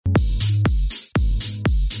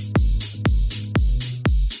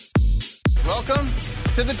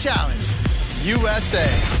to the Challenge USA.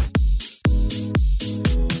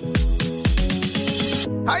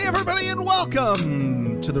 Hi, everybody, and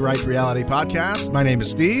welcome to the Right Reality Podcast. My name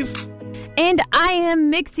is Steve. And I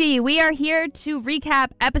am Mixie. We are here to recap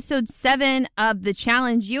episode 7 of the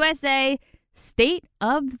Challenge USA State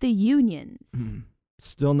of the Unions.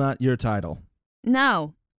 Still not your title.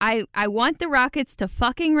 No. I want the Rockets to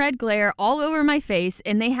fucking red glare all over my face,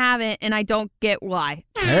 and they haven't, and I don't get why.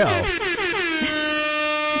 Hell.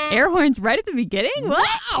 Air horns right at the beginning? What?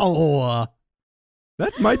 Wow.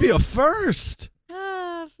 That might be a first.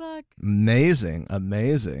 Ah, fuck. Amazing.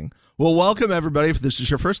 Well, welcome, everybody. If this is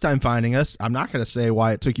your first time finding us, I'm not going to say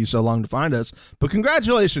why it took you so long to find us, but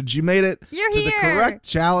congratulations. You made it You're to here. the Correct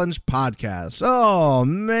Challenge podcast. Oh,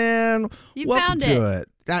 man. You welcome found to it.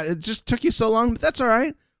 It just took you so long, but that's all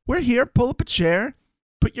right. We're here. Pull up a chair.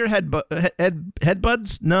 Put your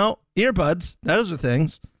headbuds. No, earbuds. Those are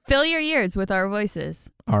things. Fill your ears with our voices.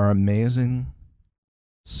 Our amazing,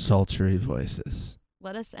 sultry voices.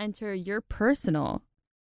 Let us enter your personal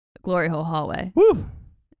glory hole hallway. Woo.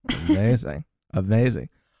 Amazing. Amazing.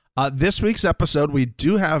 This week's episode, we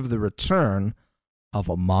do have the return of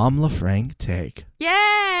a Mom LaFrank take.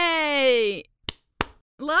 Yay!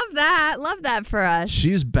 Love that for us.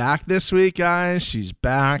 She's back this week, guys. She's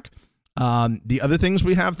back. The other things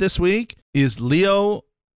we have this week is Leo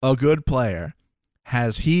a good player?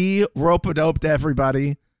 Has he rope-a-doped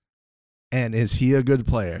everybody? And is he a good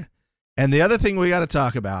player? And the other thing we got to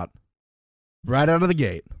talk about right out of the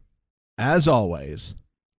gate, as always,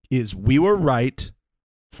 is we were right.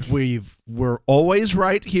 We're always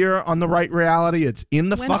right here on the Right Reality. It's in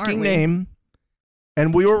the fucking name.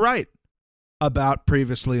 And we were right about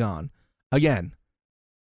Previously On. Again,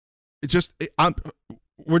 we're just going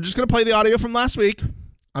to play the audio from last week.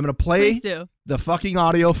 I'm going to play the fucking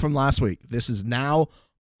audio from last week. This is now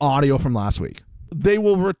audio from last week. They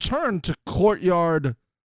will return to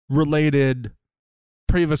courtyard-related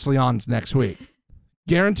Previously Ons next week.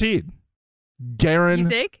 Guaranteed. You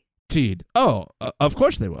think? Oh, of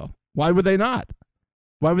course they will. Why would they not?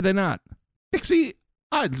 Dixie,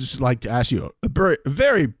 I'd just like to ask you a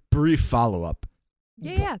very brief follow-up.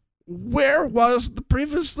 Yeah. Where was the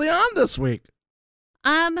Previously On this week?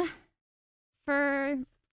 For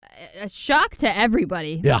a shock to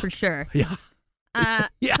everybody, for sure. Yeah.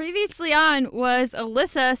 Previously On was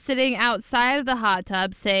Alyssa sitting outside of the hot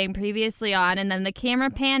tub saying Previously On, and then the camera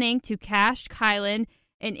panning to Cash, Kylan,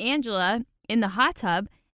 and Angela in the hot tub.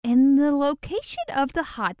 And the location of the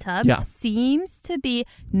hot tub seems to be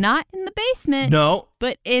not in the basement,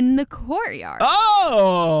 but in the courtyard.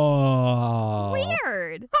 Oh!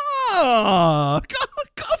 Weird. Oh!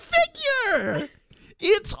 Go figure!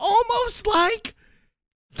 It's almost like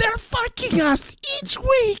they're fucking us each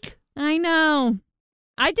week. I know.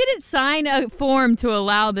 I didn't sign a form to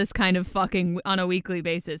allow this kind of fucking on a weekly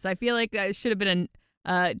basis. I feel like that should have been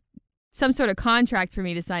some sort of contract for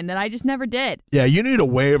me to sign that I just never did. Yeah, you need a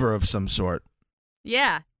waiver of some sort.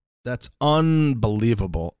 Yeah. That's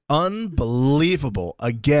unbelievable. Unbelievable.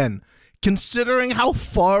 Again, considering how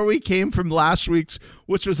far we came from last week's,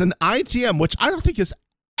 which was an ITM, which I don't think has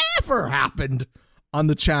ever happened on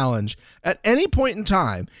the challenge at any point in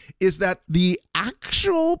time, is that the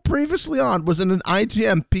actual Previously On was in an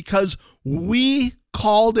ITM because we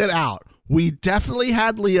called it out. We definitely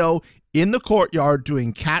had Leo in the courtyard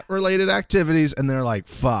doing cat-related activities, and they're like,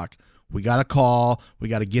 fuck, we got to call. We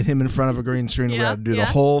got to get him in front of a green screen. We got to do the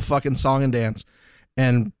whole fucking song and dance.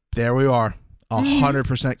 And there we are,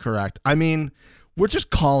 100% correct. I mean, we're just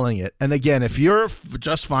calling it. And again, if you're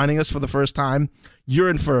just finding us for the first time, you're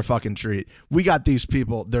in for a fucking treat. We got these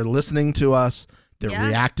people. They're listening to us. They're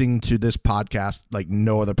reacting to this podcast like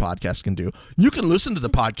no other podcast can do. You can listen to the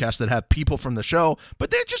podcasts that have people from the show,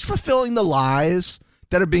 but they're just fulfilling the lies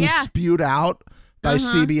that are being spewed out by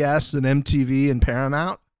CBS and MTV and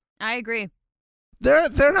Paramount. I agree.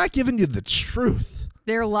 They're not giving you the truth.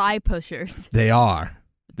 They're lie pushers. They are.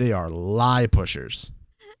 They are lie pushers.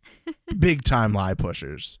 Big time lie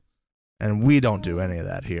pushers. And we don't do any of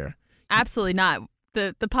that here. Absolutely not.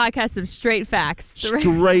 The podcast of straight facts.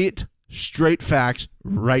 Straight facts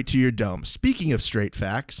right to your dome. Speaking of straight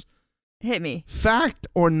facts. Hit me. Fact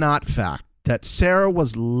or not fact that Sarah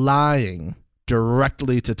was lying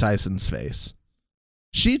directly to Tyson's face.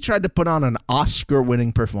 She tried to put on an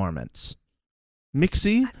Oscar-winning performance.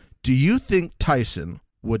 Mixie, do you think Tyson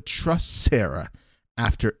would trust Sarah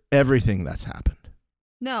after everything that's happened?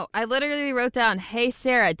 No, I literally wrote down, hey,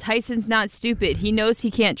 Sarah, Tyson's not stupid. He knows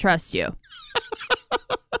he can't trust you.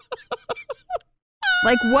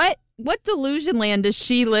 Like, what delusion land does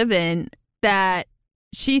she live in that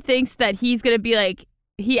she thinks that he's going to be like,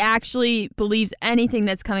 he actually believes anything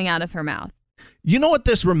that's coming out of her mouth. You know what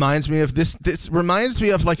this reminds me of? This reminds me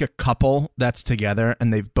of like a couple that's together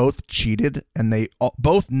and they've both cheated and they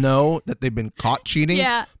both know that they've been caught cheating.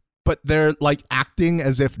 Yeah. But they're like acting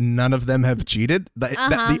as if none of them have cheated. That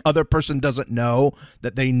the other person doesn't know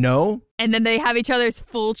that they know. And then they have each other's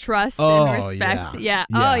full trust and respect. Yeah.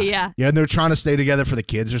 Oh, yeah. Yeah, and they're trying to stay together for the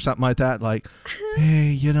kids or something like that. Like,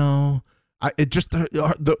 hey, you know,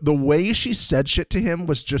 the way she said shit to him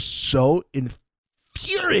was just so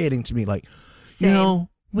infuriating to me. Like, Same. You know,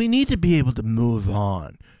 we need to be able to move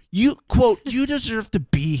on. You, quote, you deserve to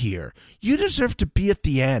be here. You deserve to be at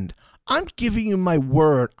the end. I'm giving you my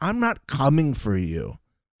word. I'm not coming for you.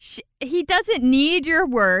 He doesn't need your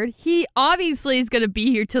word. He obviously is going to be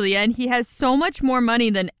here till the end. He has so much more money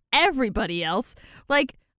than everybody else.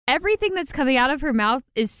 Like, everything that's coming out of her mouth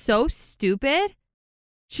is so stupid.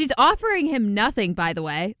 She's offering him nothing, by the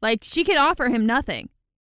way. Like, she can offer him nothing.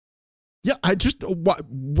 Yeah,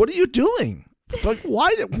 what are you doing? Like,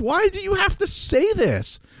 why do you have to say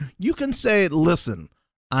this? You can say, listen,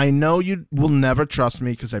 I know you will never trust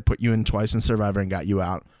me because I put you in twice in Survivor and got you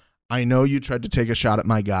out. I know you tried to take a shot at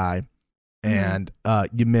my guy and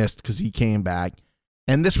you missed because he came back.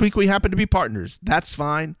 And this week we happen to be partners. That's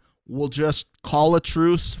fine. We'll just call a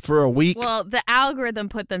truce for a week. Well, the algorithm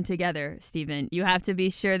put them together, Steven. You have to be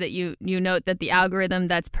sure that you note that the algorithm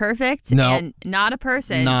that's perfect and not a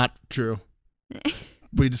person. Not true.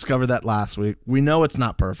 We discovered that last week. We know it's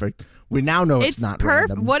not perfect. We now know it's not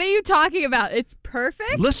random. What are you talking about? It's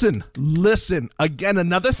perfect? Listen. Again,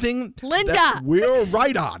 another thing Linda, that we're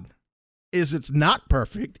right on is it's not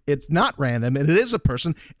perfect, it's not random, and it is a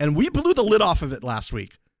person, and we blew the lid off of it last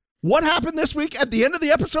week. What happened this week at the end of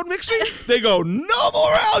the episode, Mixie? They go, no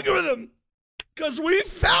more algorithm, because we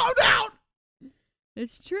found out.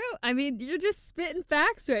 It's true. I mean, you're just spitting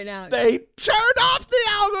facts right now. They turned off the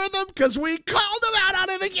algorithm because we called them out on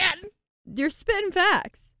it again. You're spitting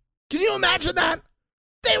facts. Can you imagine that?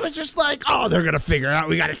 They were just like, oh, they're going to figure out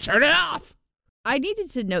we got to turn it off. I needed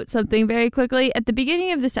to note something very quickly. At the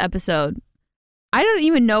beginning of this episode, I don't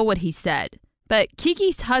even know what he said, but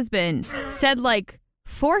Kiki's husband said like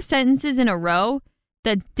 4 sentences in a row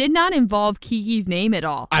that did not involve Kiki's name at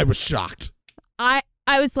all. I was shocked. I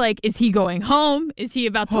was like, is he going home? Is he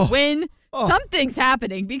about to win? Something's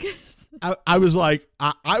happening because... I was like,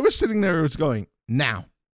 I was sitting there, it was going, now.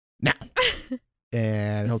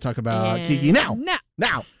 And he'll talk about Kiki now.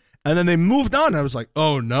 And then they moved on. I was like,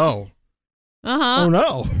 oh, no. Uh-huh. Oh,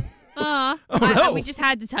 no. Uh-huh. Oh, no. We just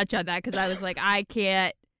had to touch on that because I was like, I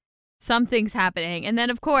can't. Something's happening. And then,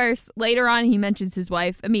 of course, later on, he mentions his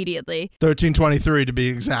wife immediately. 1323 to be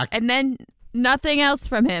exact. And then nothing else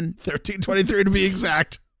from him. 1323 to be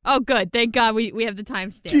exact. Oh, good. Thank God we have the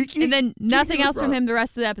timestamp. Kiki, and then nothing Kiki else from him the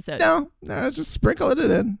rest of the episode. No, just sprinkle it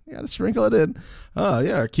in. You got to sprinkle it in. Oh,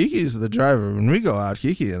 yeah, Kiki's the driver. When we go out,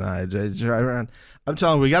 Kiki and I drive around. I'm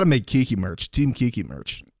telling you, we got to make Kiki merch, Team Kiki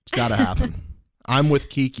merch. It's got to happen. I'm with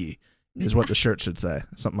Kiki is what the shirt should say.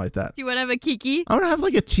 Something like that. Do you want to have a Kiki? I want to have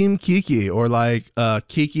like a Team Kiki or like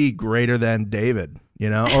Kiki greater than David, you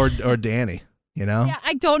know, or Danny. You know? Yeah,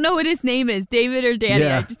 I don't know what his name is, David or Danny.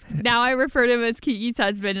 Yeah. Now I refer to him as Kiki's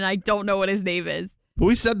husband, and I don't know what his name is. But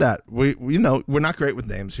we said that. We know we're not great with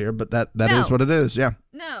names here, but that is what it is. Yeah.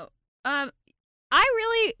 No. I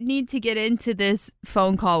really need to get into this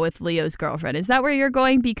phone call with Leo's girlfriend. Is that where you're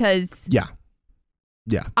going? Because yeah.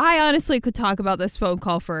 I honestly could talk about this phone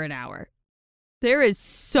call for an hour. There is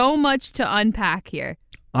so much to unpack here.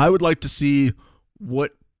 I would like to see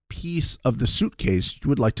what piece of the suitcase you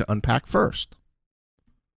would like to unpack first.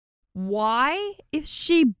 Why is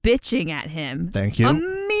she bitching at him? Thank you.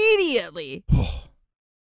 Immediately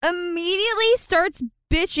starts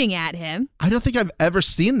bitching at him. I don't think I've ever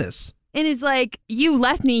seen this. And is like, you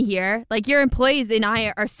left me here. Like, your employees and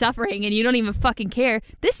I are suffering and you don't even fucking care.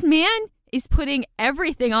 This man is putting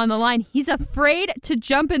everything on the line. He's afraid to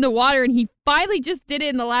jump in the water, and he finally just did it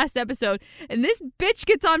in the last episode. And this bitch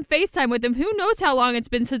gets on FaceTime with him. Who knows how long it's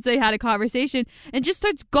been since they had a conversation, and just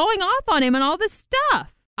starts going off on him and all this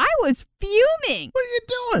stuff. I was fuming. What are you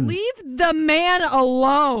doing? Leave the man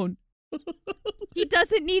alone. He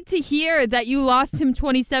doesn't need to hear that you lost him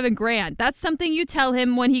 $27,000. That's something you tell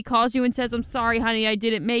him when he calls you and says, I'm sorry, honey, I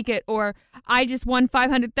didn't make it. Or I just won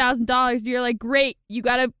 $500,000. You're like, great. You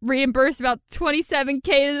got to reimburse about $27,000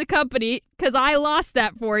 to the company because I lost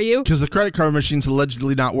that for you. Because the credit card machine's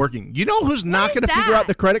allegedly not working. You know who's not going to figure out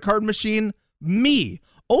the credit card machine? Me.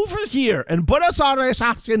 Over here in Buenos Aires,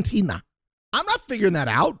 Argentina. I'm not figuring that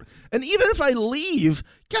out. And even if I leave,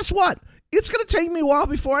 guess what? It's going to take me a while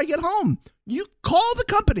before I get home. You call the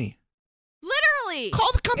company. Literally.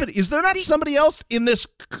 Call the company. Is there not somebody else in this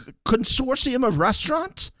consortium of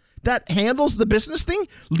restaurants that handles the business thing?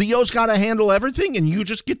 Leo's got to handle everything, and you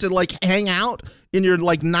just get to like hang out in your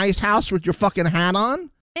like nice house with your fucking hat on?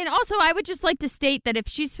 And also, I would just like to state that if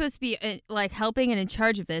she's supposed to be like helping and in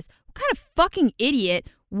charge of this, what kind of fucking idiot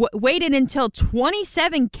waited until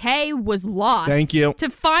 $27K was lost? Thank you. To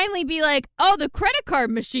finally be like, oh, the credit card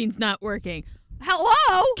machine's not working.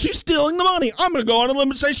 Hello? She's stealing the money. I'm going to go on a limb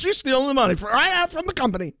and say she's stealing the money right out from the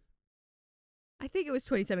company. I think it was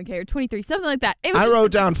 27K or 23, something like that. I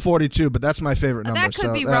wrote down 42, but that's my favorite number. That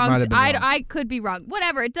could be that wrong. might have been wrong. I could be wrong.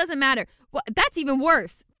 Whatever. It doesn't matter. Well, that's even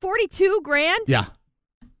worse. 42 grand? Yeah.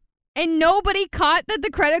 And nobody caught that the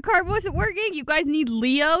credit card wasn't working? You guys need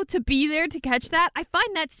Leo to be there to catch that? I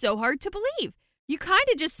find that so hard to believe. You kind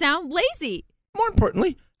of just sound lazy. More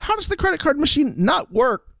importantly, how does the credit card machine not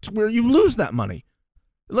work to where you lose that money?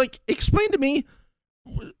 Like, explain to me,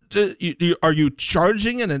 are you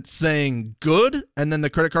charging and it's saying good, and then the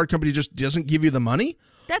credit card company just doesn't give you the money?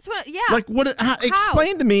 That's what, yeah. Like,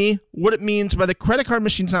 explain to me what it means by the credit card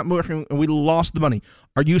machine's not working and we lost the money.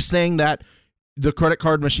 Are you saying that the credit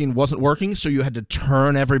card machine wasn't working, so you had to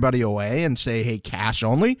turn everybody away and say, hey, cash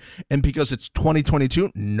only? And because it's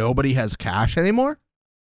 2022, nobody has cash anymore?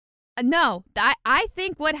 No, I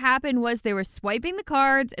think what happened was they were swiping the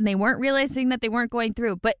cards and they weren't realizing that they weren't going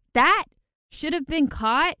through. But that should have been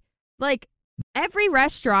caught. Like, every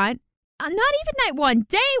restaurant, not even night one,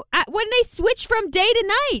 when they switch from day to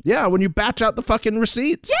night. Yeah, when you batch out the fucking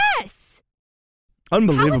receipts. Yes.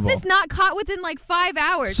 Unbelievable. How is this not caught within like 5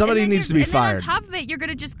 hours? Somebody needs to be fired. And then on top of it, you're going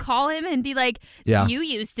to just call him and be like, yeah, you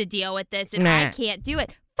used to deal with this and I can't do it.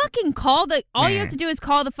 Fucking call all you have to do is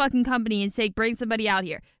call the fucking company and say, bring somebody out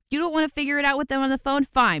here. You don't want to figure it out with them on the phone?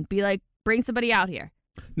 Fine. Be like, bring somebody out here.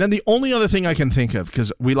 Now, the only other thing I can think of,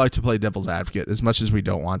 because we like to play devil's advocate as much as we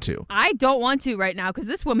don't want to. I don't want to right now because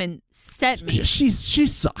this woman sent me. She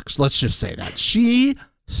sucks. Let's just say that. She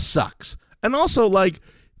sucks. And also, like,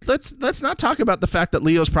 let's not talk about the fact that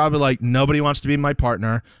Leo's probably like, nobody wants to be my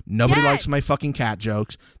partner. Nobody likes my fucking cat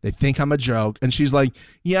jokes. They think I'm a joke. And she's like,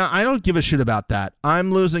 yeah, I don't give a shit about that.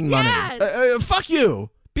 I'm losing money. Fuck you.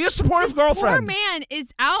 Be a supportive girlfriend. This poor man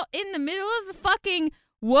is out in the middle of the fucking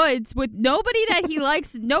woods with nobody that he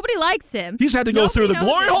likes. Nobody likes him. He's had to go through the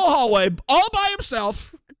glory hole hallway all by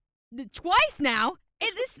himself. Twice now. And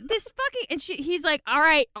this fucking, and he's like, all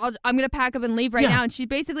right, I'm going to pack up and leave right now. And she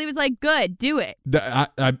basically was like, good, do it.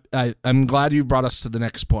 I'm glad you brought us to the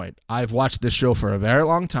next point. I've watched this show for a very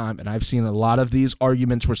long time, and I've seen a lot of these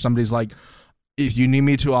arguments where somebody's like, if you need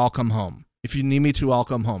me to, I'll come home. If you need me to, I'll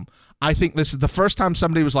come home. I think this is the first time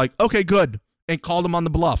somebody was like, okay, good, and called him on the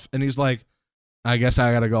bluff. And he's like, I guess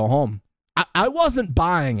I got to go home. I wasn't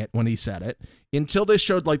buying it when he said it until they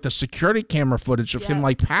showed like the security camera footage of him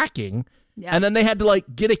like packing. Yeah. And then they had to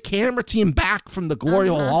like get a camera team back from the glory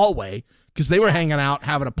hole hallway because they were hanging out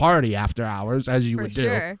having a party after hours, as you would do.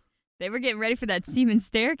 Sure. They were getting ready for that Siemens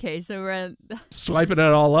staircase over swiping it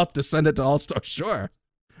all up to send it to All-Star Shore.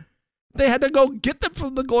 They had to go get them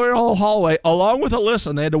from the glory hole hallway along with Alyssa,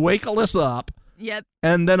 and they had to wake Alyssa up. Yep.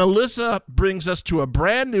 And then Alyssa brings us to a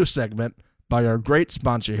brand new segment by our great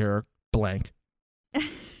sponsor here, Blank.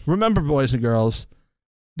 Remember, boys and girls,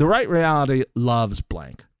 the right reality loves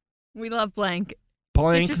Blank. We love Blank.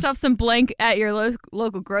 Blank. Get yourself some Blank at your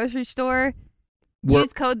local grocery store.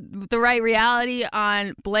 Use code The Right Reality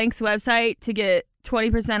on Blank's website to get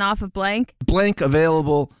 20% off of Blank. Blank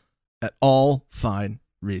available at all fine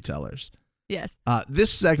retailers. Yes.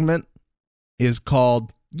 This segment is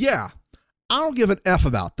called, Yeah, I don't give an F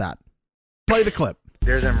about that. Play the clip.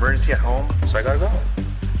 There's an emergency at home, so I gotta go.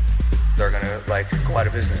 They're gonna, go out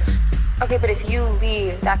of business. Okay, but if you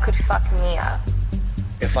leave, that could fuck me up.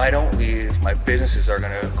 If I don't leave, my businesses are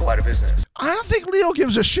gonna go out of business. I don't think Leo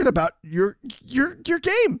gives a shit about your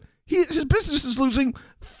game. His business is losing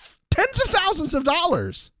tens of thousands of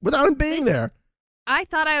dollars without him being there. I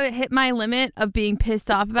thought I would hit my limit of being pissed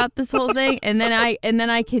off about this whole thing, and then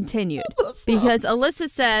I continued because Alyssa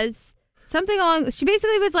says something along. She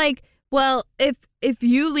basically was like, "Well, if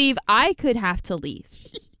you leave, I could have to leave."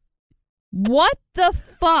 What the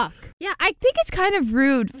fuck? Yeah, I think it's kind of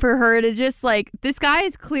rude for her to just this guy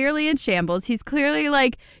is clearly in shambles. He's clearly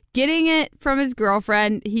getting it from his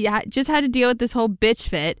girlfriend. He just had to deal with this whole bitch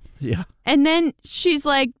fit. Yeah. And then she's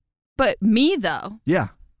like, "But me though." Yeah.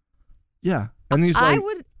 Yeah. And he's like,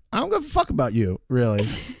 I don't give a fuck about you, really.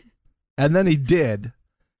 And then he did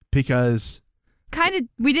because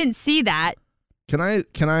we didn't see that. Can I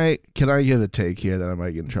give a take here that I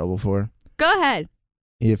might get in trouble for? Go ahead.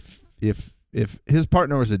 If his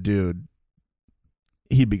partner was a dude,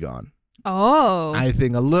 he'd be gone. Oh. I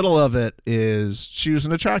think a little of it is she was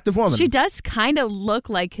an attractive woman. She does kind of look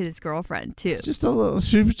like his girlfriend, too. Just a little.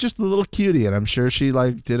 She was just a little cutie, and I'm sure she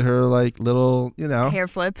like did her like little, Hair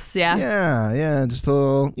flips, yeah. Yeah, just a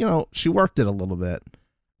little. She worked it a little bit,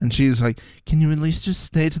 and she was like, "Can you at least just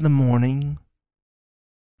stay to the morning?"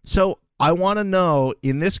 So I want to know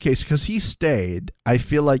in this case because he stayed. I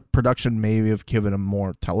feel like production maybe have given him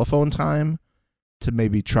more telephone time to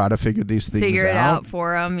maybe try to figure these things Figure it out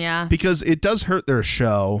for him, yeah. Because it does hurt their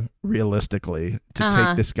show, realistically, to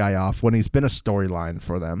take this guy off when he's been a storyline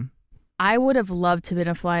for them. I would have loved to have been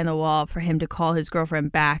a fly on the wall for him to call his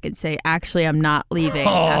girlfriend back and say, actually, I'm not leaving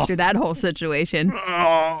after that whole situation.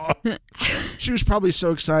 She was probably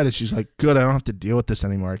so excited. She's like, good, I don't have to deal with this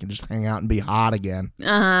anymore. I can just hang out and be hot again.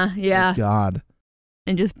 Yeah. Oh, God.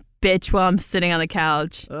 And just bitch while I'm sitting on the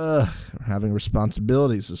couch. Ugh, having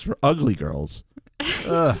responsibilities is for ugly girls.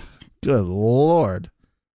 Ugh, good Lord.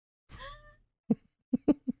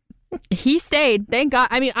 He stayed. Thank God.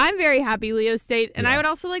 I mean, I'm very happy Leo stayed. And I would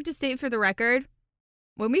also like to state for the record,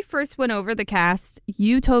 when we first went over the cast,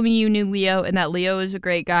 you told me you knew Leo and that Leo is a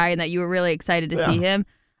great guy and that you were really excited to see him.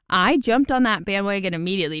 I jumped on that bandwagon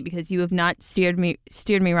immediately because you have not steered me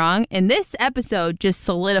wrong. And this episode just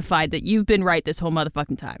solidified that you've been right this whole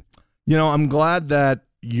motherfucking time. I'm glad that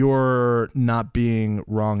your not being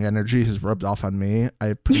wrong energy has rubbed off on me. I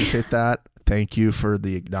appreciate that. Thank you for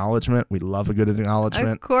the acknowledgement. We love a good acknowledgement.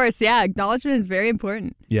 Of course, yeah. Acknowledgement is very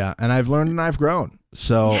important. Yeah, and I've learned and I've grown.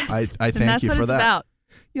 So yes, I thank you for that. About.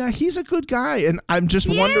 Yeah, he's a good guy. And I'm just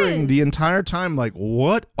wondering the entire time, like,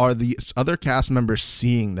 what are the other cast members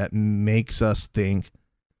seeing that makes us think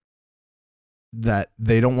that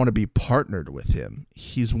they don't want to be partnered with him?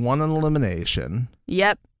 He's won an elimination.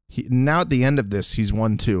 Yep. Now at the end of this, he's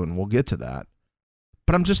 1-2, and we'll get to that.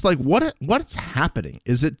 But I'm just like, what's happening?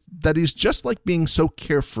 Is it that he's just like being so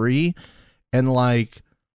carefree and like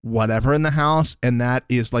whatever in the house, and that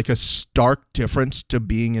is like a stark difference to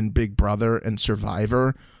being in Big Brother and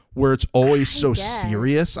Survivor, where it's always so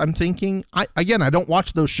serious? I'm thinking. I don't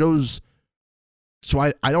watch those shows, so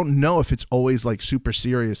I don't know if it's always like super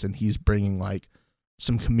serious and he's bringing like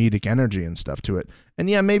some comedic energy and stuff to it. And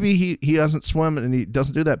yeah, maybe he doesn't swim and he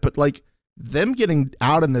doesn't do that, but like them getting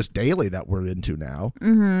out in this daily that we're into now,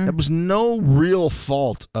 it was no real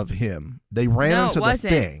fault of him. They ran into the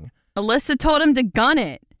thing. Alyssa told him to gun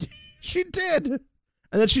it. She did. And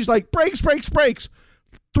then she's like, brakes,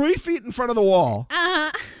 3 feet in front of the wall.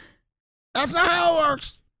 That's not how it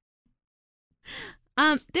works.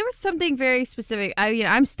 There was something very specific.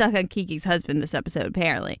 I'm stuck on Kiki's husband this episode,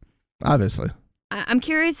 apparently. Obviously. I'm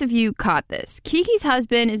curious if you caught this. Kiki's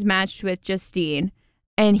husband is matched with Justine,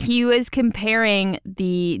 and he was comparing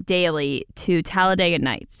the daily to Talladega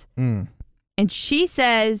Nights. And she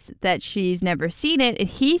says that she's never seen it, and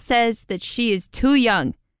he says that she is too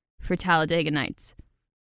young for Talladega Nights.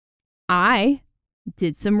 I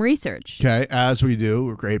did some research. Okay, as we do.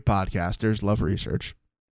 We're great podcasters, love research.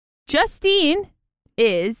 Justine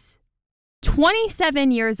is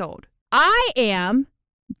 27 years old. I am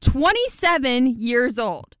 27 years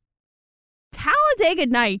old. Talladega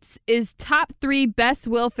Nights is top 3 best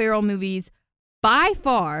Will Ferrell movies by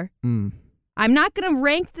far. I'm not going to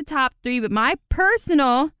rank the top 3, but my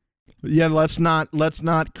personal... Yeah, let's not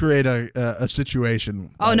create a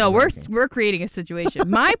situation. Oh no, we're creating a situation.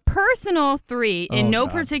 My personal 3 in no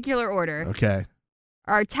particular order. Okay.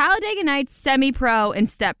 Are Talladega Nights, Semi-Pro, and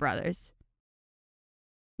Step Brothers,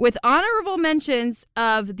 with honorable mentions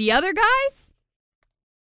of The Other Guys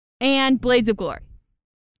and Blades of Glory.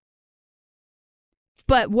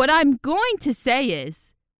 But what I'm going to say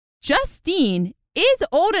is, Justine is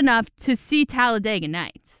old enough to see Talladega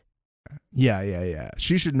Nights. Yeah.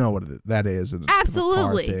 She should know what that is. And it's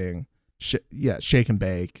absolutely. A car thing. Shake and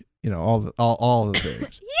bake. All the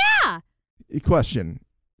things. Yeah. Question.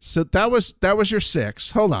 So that was your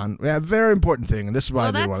 6. Hold on. We have a very important thing, and this is why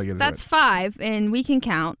I didn't want to get into it. That's 5, and we can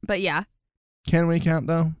count. But yeah. Can we count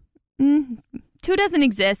though? 2 doesn't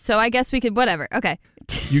exist, so I guess we could. Whatever. Okay.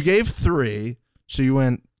 You gave 3. So you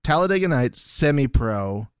went Talladega Nights,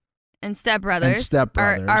 Semi-Pro, and Step Brothers.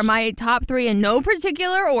 Are my top 3 in no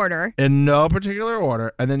particular order. In no particular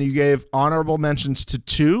order. And then you gave honorable mentions to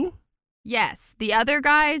 2? Yes. The Other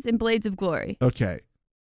Guys and Blades of Glory. Okay.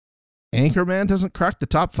 Anchorman doesn't crack the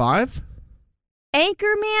top 5?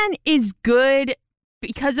 Anchorman is good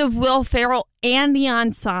because of Will Ferrell and the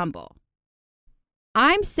ensemble.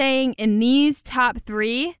 I'm saying in these top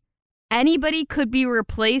 3... anybody could be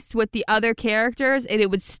replaced with the other characters, and it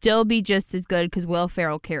would still be just as good because Will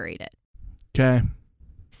Ferrell carried it. Okay.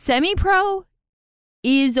 Semi-Pro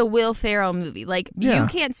is a Will Ferrell movie. Like, Yeah. you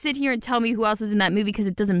can't sit here and tell me who else is in that movie because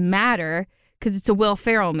it doesn't matter because it's a Will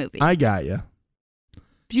Ferrell movie. I got you.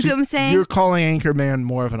 Do you get what I'm saying? You're calling Anchorman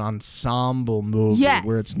more of an ensemble movie Yes.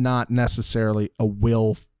 where it's not necessarily a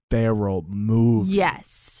Will Ferrell movie.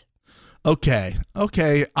 Yes. Okay.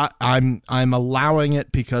 I'm allowing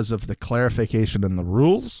it because of the clarification in the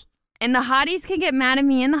rules. And the hotties can get mad at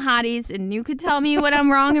me in the hotties, and you could tell me what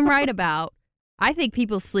I'm wrong and right about. I think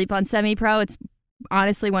people sleep on Semi-Pro. It's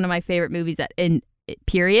honestly one of my favorite movies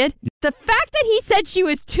period. The fact that he said she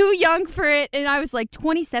was too young for it, and I was like,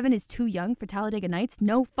 27 is too young for Talladega Nights?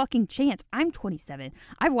 No fucking chance. I'm 27.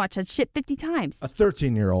 I've watched that shit 50 times. A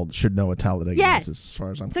 13-year-old should know what Talladega Yes. is, as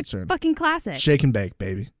far as I'm It's a concerned. fucking classic. Shake and bake,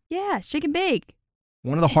 baby. Yeah, shake and bake.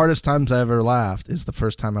 One of the hardest times I ever laughed is the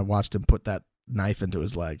first time I watched him put that knife into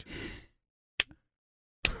his leg.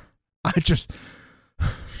 I just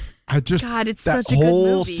God, it's that such a good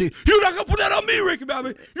whole movie. scene. You're not gonna put that on me, Ricky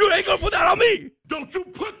Bobby. You ain't gonna put that on me. Don't you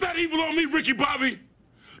put that evil on me, Ricky Bobby.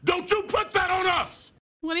 Don't you put that on us.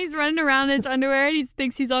 When he's running around in his underwear and he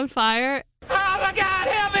thinks he's on fire. Oh my God,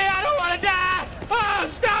 help me! I don't want to die! Oh,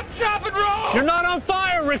 stop, drop, and roll! You're not on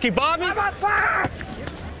fire, Ricky Bobby. I'm on fire!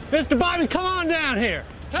 Mr. Bobby, come on down here.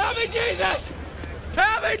 Help me, Jesus!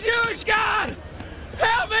 Help me, Jewish God!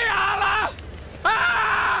 Help me, Allah!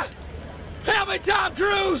 Ah! Help me, Tom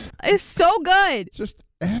Cruise! It's so good. Just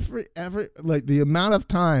every like the amount of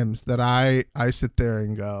times that I sit there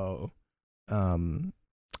and go, I'm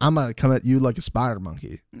gonna come at you like a spider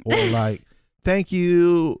monkey, or like, thank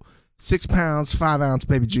you, 6 pounds, 5 ounce,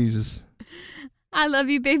 baby Jesus. I love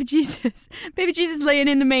you, baby Jesus. Baby Jesus laying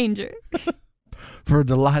in the manger. For a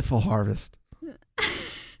delightful harvest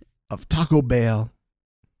of Taco Bell,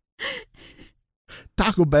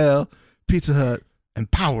 Pizza Hut, and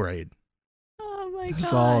Powerade. Oh my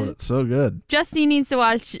Just God. all of it. So good. Justine needs to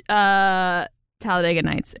watch Talladega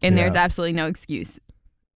Nights, and there's Yeah. absolutely no excuse.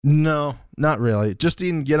 No, not really.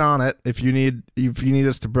 Justine, get on it. If you need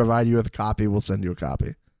us to provide you with a copy, we'll send you a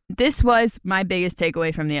copy. This was my biggest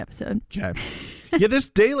takeaway from the episode. Okay. Yeah, this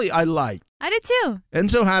daily I liked. I did too.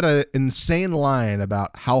 Enzo had an insane line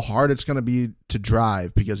about how hard it's going to be to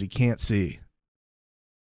drive because he can't see.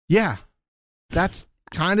 Yeah, that's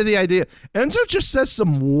kind of the idea. Enzo just says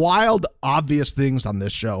some wild, obvious things on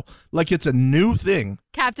this show, like it's a new thing.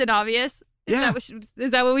 Captain Obvious. Yeah.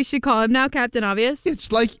 Is that what we should call him now, Captain Obvious?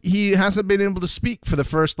 It's like he hasn't been able to speak for the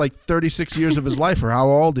first 36 years of his life, or how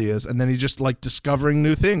old he is, and then he's just discovering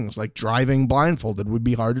new things, like driving blindfolded would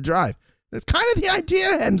be hard to drive. That's kind of the idea,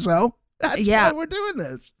 Enzo. That's why we're doing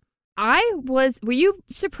this. Were you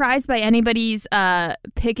surprised by anybody's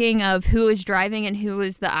picking of who was driving and who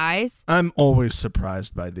was the eyes? I'm always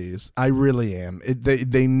surprised by these. I really am.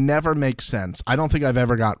 They never make sense. I don't think I've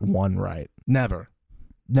ever got one right. Never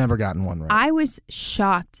gotten one right. I was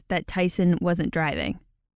shocked that Tyson wasn't driving.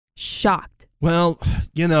 Shocked. Well,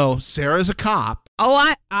 Sarah's a cop. Oh,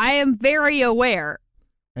 I am very aware.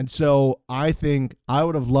 And so I think I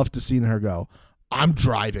would have loved to seen her go, I'm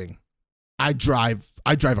driving. I drive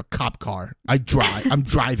a cop car. I'm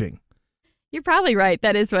driving. You're probably right.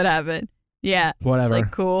 That is what happened. Yeah. Whatever. It's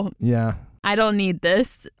cool. Yeah. I don't need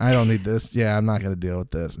this. I don't need this. Yeah, I'm not going to deal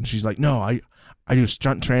with this. And she's like, no, I do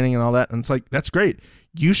stunt training and all that. And it's like, that's great.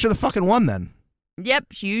 You should have fucking won then.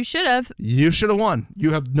 Yep, you should have. You should have won.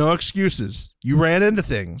 You have no excuses. You ran into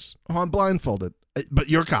things. Oh, I'm blindfolded. But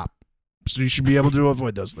you're a cop. So you should be able to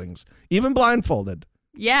avoid those things. Even blindfolded.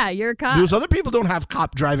 Yeah, you're a cop. Those other people don't have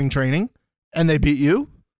cop driving training. And they beat you.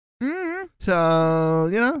 Mm-hmm.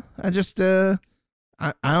 So, I just, I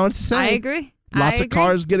don't know what to say. I agree. Lots of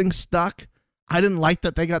cars getting stuck. I didn't like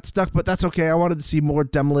that they got stuck, but that's okay. I wanted to see more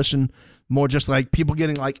demolition, more just people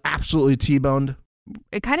getting absolutely T-boned.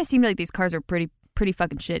 It kind of seemed like these cars were pretty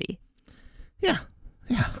fucking shitty. Yeah.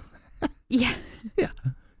 Yeah. Yeah.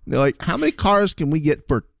 They're like, how many cars can we get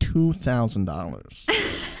for $2,000?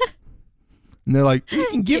 And they're like, we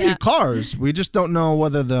can give you cars. We just don't know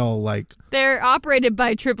whether they'll They're operated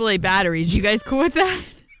by AAA batteries. You guys cool with that?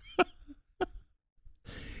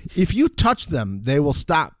 If you touch them, they will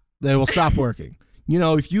stop. They will stop working.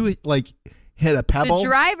 If you hit a pebble.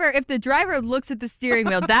 If the driver looks at the steering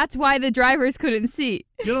wheel, that's why the drivers couldn't see.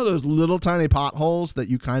 Those little tiny potholes that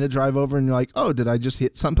you kind of drive over and you're like, oh, did I just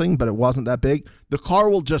hit something? But it wasn't that big. The car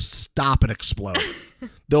will just stop and explode.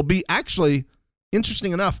 There'll be actually,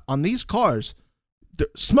 interesting enough, on these cars, the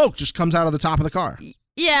smoke just comes out of the top of the car.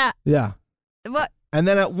 Yeah. Yeah. What? And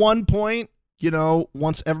then at one point,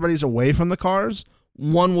 once everybody's away from the cars,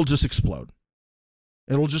 one will just explode.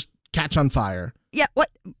 It'll just catch on fire. Yeah. What?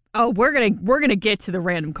 Oh, we're gonna get to the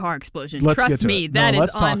random car explosion. Let's get Trust to me, it. that No, is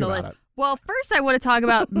let's on talk the about list. it. Well, first I want to talk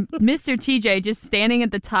about Mr. TJ just standing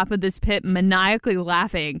at the top of this pit, maniacally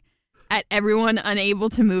laughing at everyone unable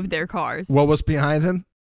to move their cars. What was behind him?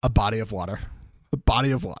 A body of water. A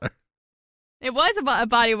body of water. It was a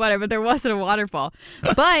body of water, but there wasn't a waterfall.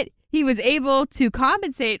 But he was able to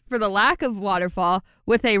compensate for the lack of waterfall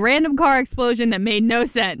with a random car explosion that made no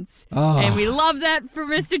sense. Oh. And we love that for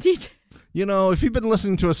Mr. TJ. You know, if you've been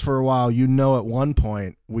listening to us for a while, you know at one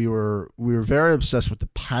point we were very obsessed with the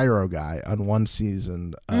pyro guy on one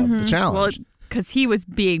season of the challenge. Well, because he was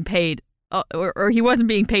being paid, or he wasn't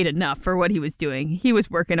being paid enough for what he was doing. He was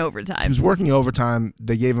working overtime. He was working overtime.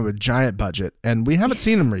 They gave him a giant budget, and we haven't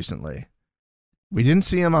seen him recently. We didn't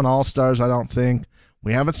see him on All Stars, I don't think.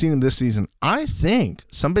 We haven't seen him this season. I think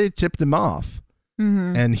somebody tipped him off,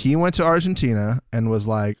 and he went to Argentina and was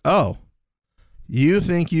like, oh, you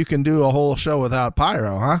think you can do a whole show without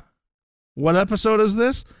pyro, huh? What episode is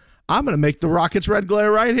this? I'm going to make the rockets red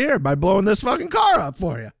glare right here by blowing this fucking car up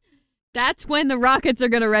for you. That's when the rockets are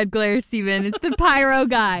going to red glare, Steven. It's the pyro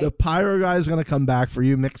guy. The pyro guy is going to come back for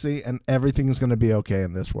you, Mixie, and everything's going to be okay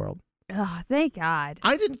in this world. Oh, thank God.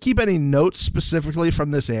 I didn't keep any notes specifically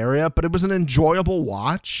from this area, but it was an enjoyable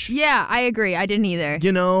watch. Yeah, I agree. I didn't either.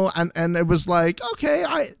 You know, and it was like, okay,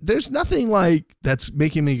 there's nothing like that's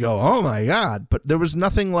making me go, oh my God. But there was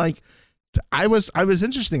nothing like, I was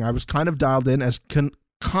interesting. I was kind of dialed in. As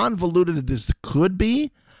convoluted as this could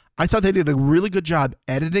be, I thought they did a really good job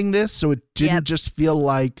editing this, so it didn't just feel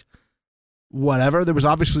like whatever. There was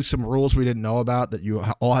obviously some rules we didn't know about that you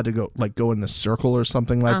all had to go in the circle or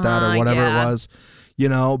something like that, or whatever it was, you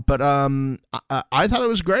know. But I thought it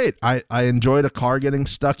was great. I enjoyed a car getting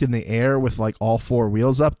stuck in the air with like all four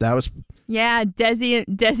wheels up. That was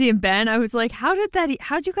Desi and Ben. I was like, how'd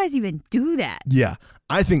you guys even do that? Yeah,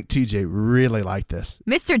 I think TJ really liked this.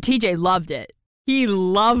 Mr. TJ loved it. He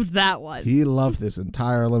loved that one. He loved this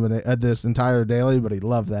entire this entire daily, but he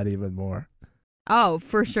loved that even more. Oh,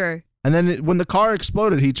 for sure. And then when the car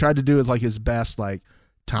exploded, he tried to do it like his best, like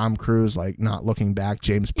Tom Cruise, like not looking back,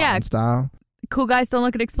 James Bond style. Cool guys don't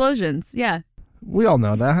look at explosions. Yeah. We all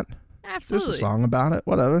know that. Absolutely. There's a song about it.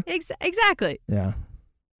 Whatever. Exactly. Yeah.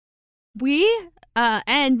 We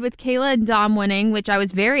end with Kayla and Dom winning, which I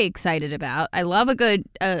was very excited about. I love a good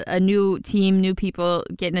a new team, new people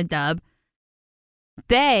getting a dub.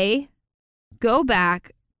 They go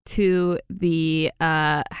back to the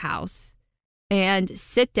house and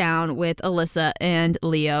sit down with Alyssa and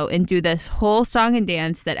Leo and do this whole song and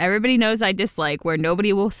dance that everybody knows I dislike, where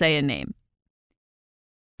nobody will say a name.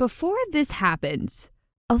 Before this happens,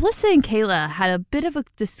 Alyssa and Kayla had a bit of a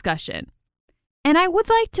discussion, and I would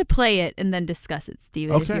like to play it and then discuss it,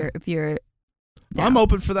 Steven, okay. if you're down. I'm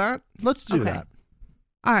open for that. Let's do that.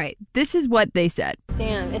 All right, this is what they said.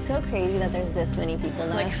 Damn, it's so crazy that there's this many people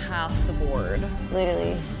It's now. like half the board.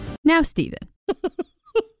 Literally. Now, Steven,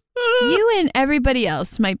 you and everybody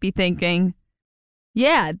else might be thinking,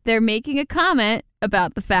 yeah, they're making a comment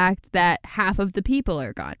about the fact that half of the people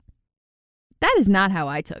are gone. That is not how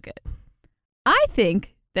I took it. I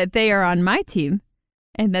think that they are on my team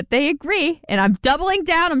and that they agree, and I'm doubling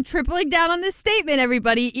down, I'm tripling down on this statement,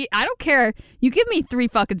 everybody. I don't care. You give me 3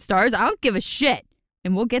 fucking stars, I don't give a shit,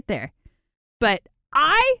 and we'll get there. But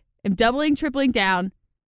I am doubling, tripling down.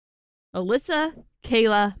 Alyssa,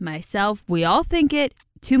 Kayla, myself, we all think it.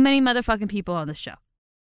 Too many motherfucking people on the show.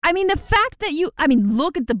 I mean, the fact that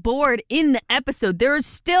look at the board in the episode. There are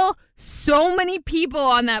still so many people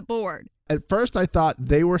on that board. At first, I thought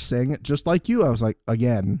they were saying it just like you. I was like,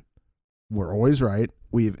 again, we're always right.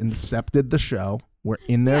 We've incepted the show. We're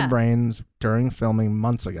in their brains during filming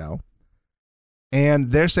months ago.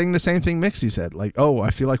 And they're saying the same thing Mixie said. Like, oh,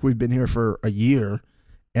 I feel like we've been here for a year,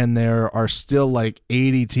 and there are still like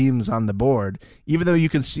 80 teams on the board. Even though you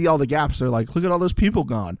can see all the gaps, they're like, look at all those people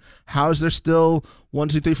gone. How is there still 1,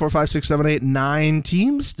 2, 3, 4, 5, 6, 7, 8, 9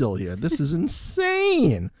 teams still here? This is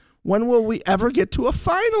insane. When will we ever get to a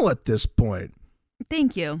final at this point?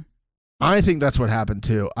 Thank you. I think that's what happened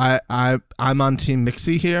too. I'm on Team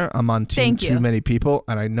Mixie here. I'm on Team Too Many People,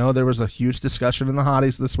 and I know there was a huge discussion in the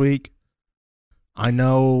hotties this week. I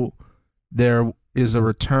know there is a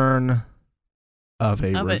return of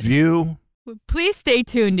a review. Please stay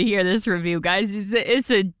tuned to hear this review, guys.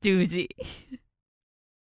 It's a doozy.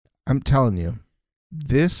 I'm telling you,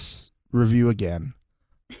 this review again.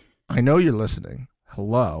 I know you're listening.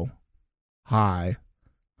 Hello. Hi.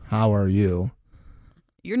 How are you?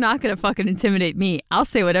 You're not going to fucking intimidate me. I'll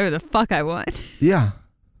say whatever the fuck I want. Yeah.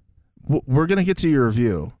 We're going to get to your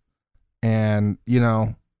review. And, you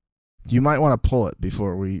know, you might want to pull it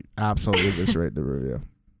before we absolutely eviscerate the review.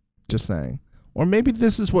 Just saying. Or maybe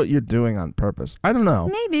this is what you're doing on purpose. I don't know.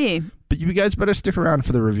 Maybe. But you guys better stick around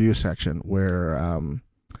for the review section where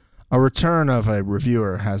a return of a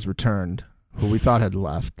reviewer has returned who we thought had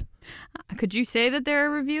left. Could you say that they're a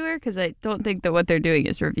reviewer? Because I don't think that what they're doing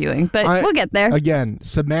is reviewing, but we'll get there. Again,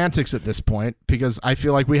 semantics at this point, because I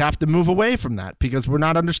feel like we have to move away from that because we're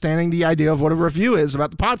not understanding the idea of what a review is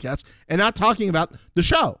about the podcast and not talking about the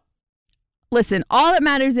show. Listen, all that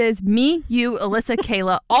matters is me, you, Alyssa,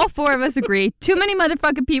 Kayla, all four of us agree. Too many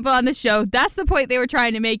motherfucking people on the show. That's the point they were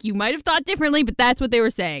trying to make. You might have thought differently, but that's what they were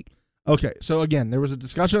saying. Okay, so again, there was a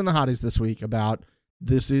discussion in the Hotties this week about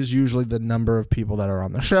this is usually the number of people that are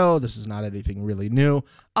on the show. This is not anything really new.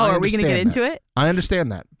 Oh, are we going to get into it? I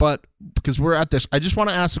understand that, but because we're at this, I just want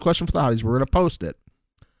to ask the question for the Hotties. We're going to post it.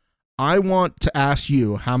 I want to ask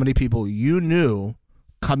you how many people you knew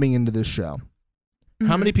coming into this show.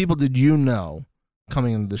 How many people did you know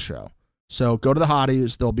coming into the show? So go to the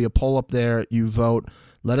Hotties. There'll be a poll up there. You vote.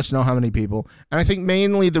 Let us know how many people. And I think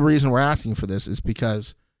mainly the reason we're asking for this is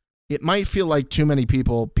because it might feel like too many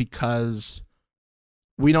people because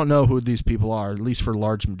we don't know who these people are, at least for a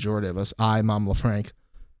large majority of us. Mom LaFranc,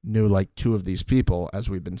 knew like two of these people, as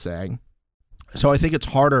we've been saying. So I think it's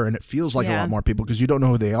harder and it feels like a lot more people because you don't know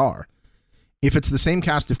who they are. If it's the same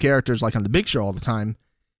cast of characters like on The Big Show all the time,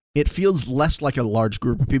 it feels less like a large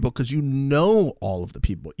group of people because you know all of the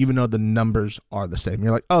people, even though the numbers are the same.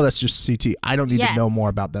 You're like, oh, that's just CT. I don't need to know more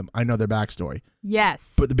about them. I know their backstory.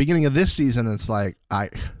 Yes. But at the beginning of this season, it's like,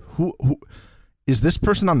 who is this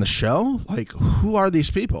person on the show? Like, who are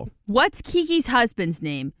these people? What's Kiki's husband's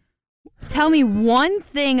name? Tell me one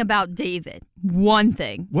thing about David. One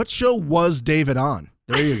thing. What show was David on?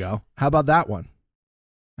 There you go. How about that one?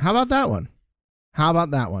 How about that one? How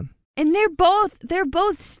about that one? And they're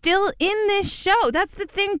both still in this show. That's the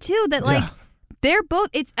thing too, that like they're both,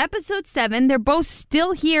 it's episode 7. They're both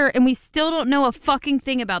still here and we still don't know a fucking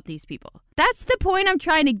thing about these people. That's the point I'm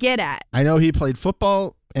trying to get at. I know he played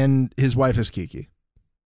football and his wife is Kiki.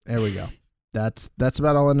 There we go. That's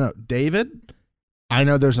about all I know. David, I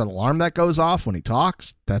know there's an alarm that goes off when he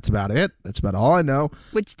talks. That's about it. That's about all I know.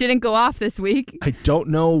 Which didn't go off this week. I don't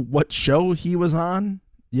know what show he was on,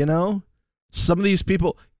 you know? Some of these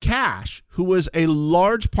people, Cash, who was a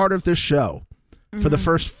large part of this show for the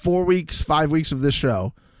first 4 weeks, 5 weeks of this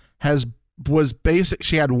show, was basic.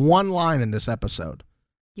 She had one line in this episode.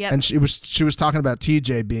 Yep. And she was talking about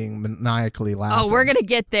TJ being maniacally laughing. Oh, we're going to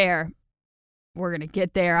get there. We're going to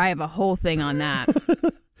get there. I have a whole thing on that.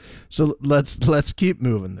 So let's keep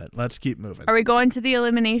moving then. Let's keep moving. Are we going to the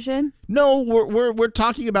elimination? No, we're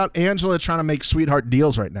talking about Angela trying to make sweetheart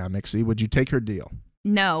deals right now, Mixie. Would you take her deal?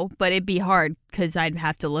 No, but it'd be hard because I'd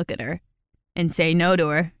have to look at her and say no to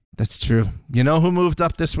her. That's true. You know who moved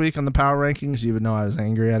up this week on the power rankings, even though I was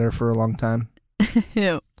angry at her for a long time?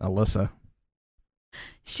 Who? Alyssa.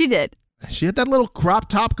 She did. She had that little crop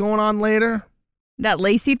top going on later. That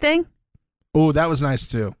lacy thing? Oh, that was nice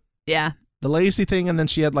too. Yeah. The lacy thing, and then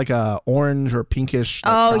she had like a orange or pinkish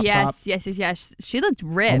crop top. Yes. She looked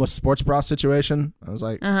ripped. Almost sports bra situation. I was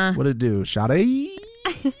like, what did it do? Shawty?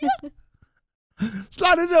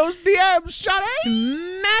 Slide in those DMs,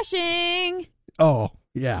 Shawty! Smashing! Oh,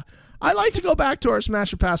 yeah. I like to go back to our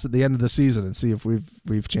Smash or Pass at the end of the season and see if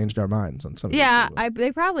we've changed our minds on some of these. Yeah,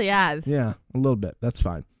 they probably have. Yeah, a little bit. That's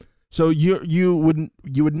fine. So you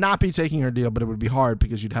would not be taking her deal, but it would be hard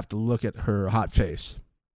because you'd have to look at her hot face.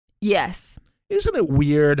 Yes. Isn't it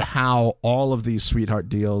weird how all of these sweetheart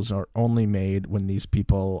deals are only made when these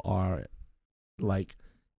people are like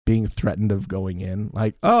being threatened of going in?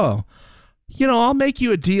 Like, oh, I'll make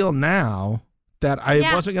you a deal now that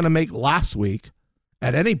I wasn't going to make last week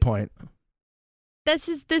at any point. This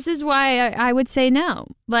is why I would say no.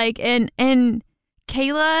 Like, and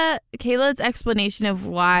Kayla's explanation of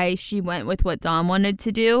why she went with what Dom wanted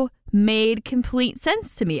to do made complete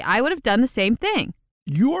sense to me. I would have done the same thing.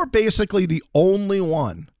 You're basically the only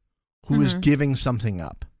one who is giving something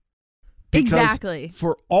up. Because exactly.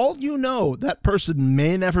 For all you know, that person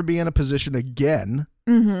may never be in a position again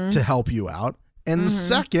to help you out. And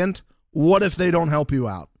second, what if they don't help you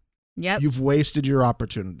out? Yep. You've wasted your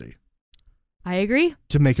opportunity. I agree.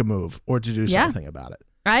 To make a move or to do something about it.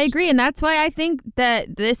 I agree. And that's why I think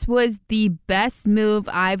that this was the best move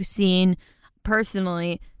I've seen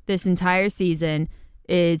personally this entire season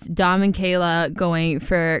is Dom and Kayla going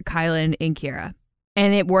for Kylan and Kira.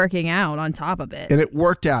 And it working out on top of it. And it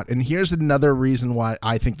worked out. And here's another reason why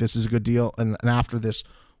I think this is a good deal. And after this,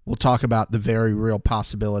 we'll talk about the very real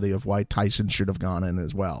possibility of why Tyson should have gone in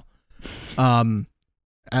as well.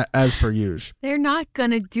 as per usual. They're not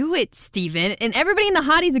going to do it, Steven. And everybody in the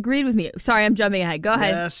hotties agreed with me. Sorry, I'm jumping ahead. Go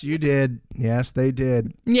ahead. Yes, you did. Yes, they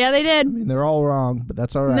did. Yeah, they did. I mean, they're all wrong, but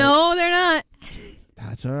that's all right. No, they're not.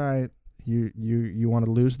 That's all right. You want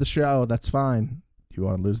to lose the show? That's fine. You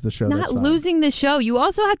want to lose the show? Not that's fine. losing the show. You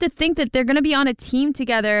also have to think that they're going to be on a team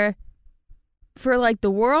together for like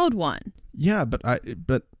the world one. Yeah, but I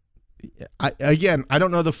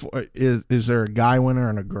don't know is there a guy winner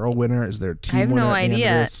and a girl winner? Is there a team winner? I have no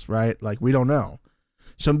idea. This, right? Like, we don't know.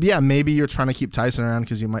 So yeah, maybe you're trying to keep Tyson around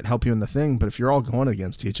because he might help you in the thing. But if you're all going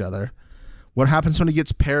against each other, what happens when he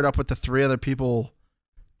gets paired up with the 3 other people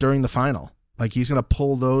during the final? Like, he's going to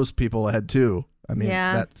pull those people ahead too. I mean,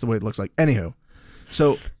 that's the way it looks like. Anywho,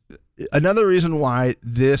 so another reason why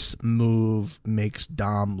this move makes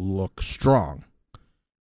Dom look strong.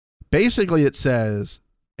 Basically, it says,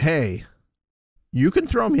 hey, you can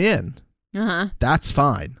throw me in. That's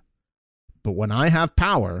fine. But when I have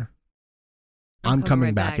power, I'm coming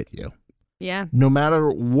right back at you. Yeah. No matter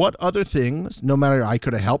what other things, no matter, I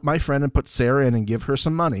could have helped my friend and put Sarah in and give her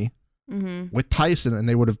some money with Tyson, and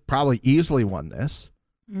they would have probably easily won this.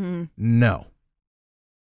 No.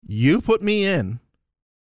 You put me in,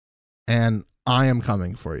 and I am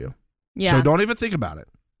coming for you. Yeah. So don't even think about it.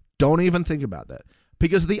 Don't even think about that.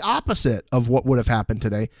 Because the opposite of what would have happened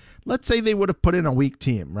today, let's say they would have put in a weak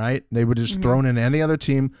team, right? They would have just thrown in any other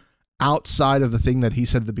team outside of the thing that he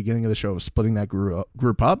said at the beginning of the show of splitting that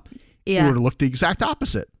group up. Yeah. It would have looked the exact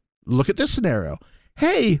opposite. Look at this scenario.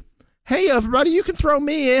 Hey, everybody, you can throw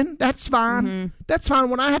me in. That's fine. That's fine.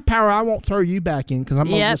 When I have power, I won't throw you back in because I'm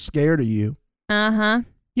a little scared of you.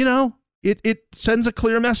 You know, it sends a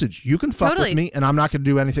clear message. You can fuck with me, and I'm not going to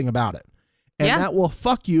do anything about it. And that will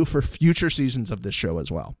fuck you for future seasons of this show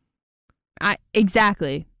as well.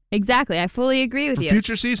 Exactly. I fully agree with you.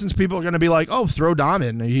 Future seasons, people are going to be like, oh, throw Dom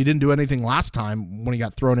in. He didn't do anything last time when he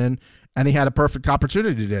got thrown in, and he had a perfect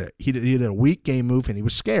opportunity to do it. He did a weak game move, and he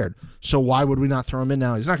was scared. So why would we not throw him in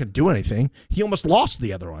now? He's not going to do anything. He almost lost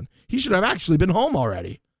the other one. He should have actually been home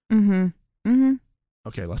already.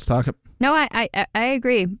 Okay, let's talk. No, I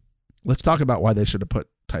agree. Let's talk about why they should have put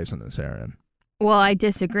Tyson and Sarah in. Well, I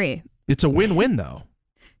disagree. It's a win-win, though.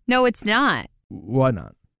 No, it's not. Why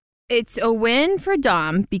not? It's a win for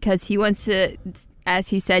Dom because he wants to, as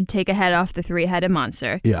he said, take a head off the 3-headed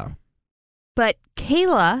monster. Yeah. But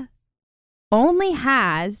Kayla only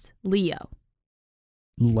has Leo.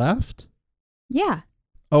 Left? Yeah.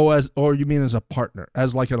 Oh, or you mean as a partner,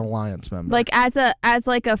 as like an alliance member? Like as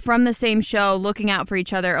like a from the same show, looking out for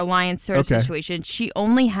each other alliance sort of situation. She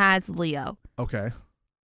only has Leo. Okay.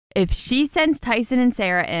 If she sends Tyson and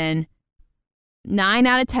Sarah in, 9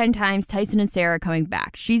 out of 10 times Tyson and Sarah are coming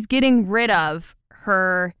back. She's getting rid of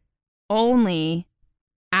her only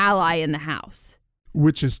ally in the house.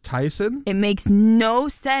 Which is Tyson? It makes no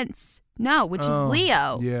sense. No, which is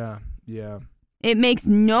Leo. Yeah. It makes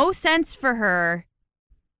no sense for her.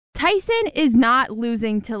 Tyson is not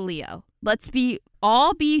losing to Leo. Let's be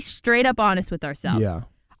straight up honest with ourselves. Yeah.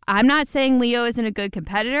 I'm not saying Leo isn't a good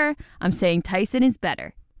competitor. I'm saying Tyson is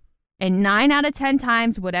better. And 9 out of 10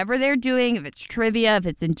 times, whatever they're doing, if it's trivia, if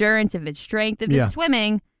it's endurance, if it's strength, if it's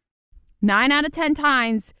swimming, 9 out of 10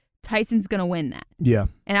 times, Tyson's going to win that. Yeah.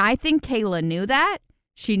 And I think Kayla knew that.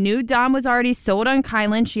 She knew Dom was already sold on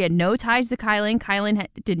Kylan. She had no ties to Kylan. Kylan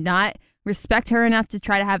did not respect her enough to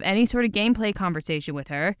try to have any sort of gameplay conversation with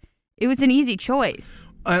her. It was an easy choice.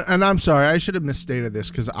 And I'm sorry, I should have misstated this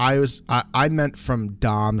because I meant from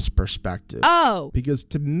Dom's perspective. Oh. Because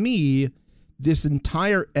to me, this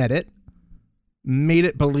entire edit made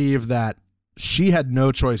it believe that she had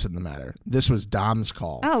no choice in the matter. This was Dom's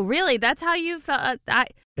call. Oh, really? That's how you felt?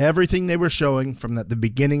 Everything they were showing from the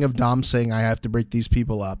beginning of Dom saying, I have to break these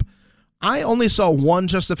people up. I only saw one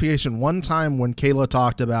justification one time when Kayla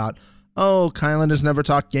talked about, oh, Kylan has never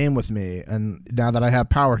talked game with me, and now that I have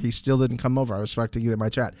power, he still didn't come over. I was expecting you in my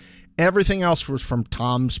chat. Everything else was from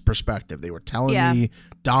Tom's perspective. They were telling me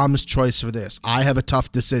Dom's choice for this. I have a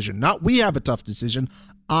tough decision. Not we have a tough decision.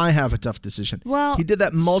 I have a tough decision. Well, he did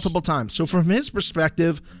that multiple times. So from his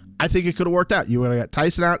perspective, I think it could have worked out. You would have got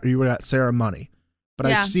Tyson out or you would have got Sarah money. But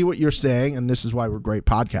I see what you're saying, and this is why we're great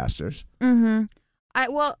podcasters. Mm-hmm.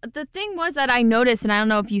 Well, the thing was that I noticed, and I don't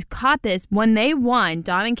know if you caught this, when they won,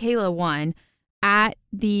 Dom and Kayla won at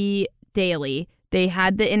the Daily, they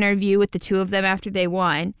had the interview with the two of them after they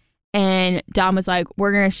won, and Dom was like,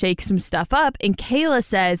 we're going to shake some stuff up, and Kayla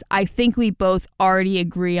says, I think we both already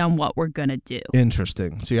agree on what we're going to do.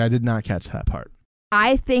 Interesting. See, I did not catch that part.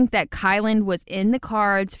 I think that Kylan was in the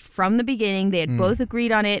cards from the beginning. They had both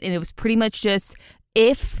agreed on it, and it was pretty much just,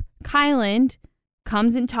 if Kylan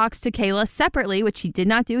comes and talks to Kayla separately, which he did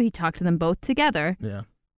not do. He talked to them both together. Yeah.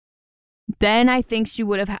 then I think she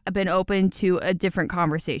would have been open to a different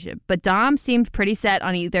conversation. But Dom seemed pretty set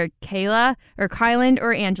on either Kayla or Kyland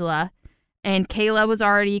or Angela. And Kayla was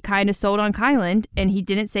already kind of sold on Kyland, and he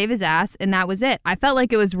didn't save his ass, and that was it. I felt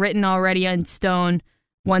like it was written already in stone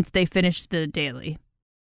once they finished the daily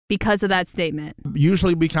because of that statement.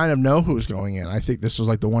 Usually we kind of know who's going in. I think this was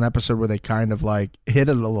like the one episode where they kind of like hit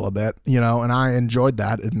it a little bit, and I enjoyed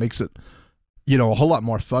that. It makes it, a whole lot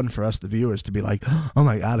more fun for us, the viewers, to be like, oh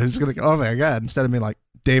my God, who's going to go? Oh my God. Instead of being like,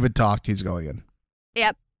 David talked, he's going in.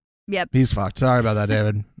 Yep. He's fucked. Sorry about that,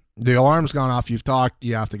 David. The alarm's gone off. You've talked.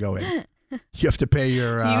 You have to go in. You have to pay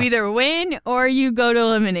your... you either win or you go to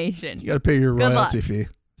elimination. You got to pay your royalty fee.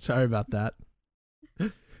 Sorry about that.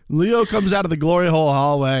 Leo comes out of the glory hole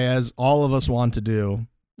hallway, as all of us want to do.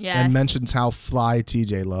 Yes. And mentions how fly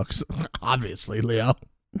TJ looks. Obviously, Leo.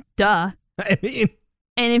 Duh. I mean...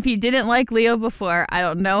 And if you didn't like Leo before, I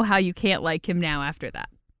don't know how you can't like him now after that.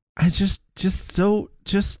 I just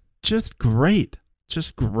great.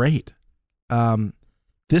 Just great.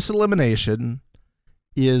 This elimination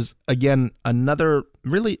is, again, another,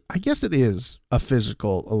 really, I guess it is a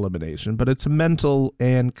physical elimination, but it's a mental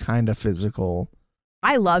and kind of physical.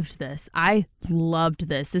 I loved this.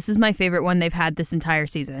 This is my favorite one they've had this entire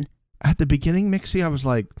season. At the beginning, Mixie, I was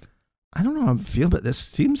like, I don't know how I feel, but this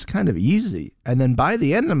seems kind of easy. And then by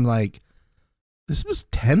the end, I'm like, this was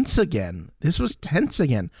tense again.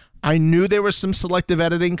 I knew there was some selective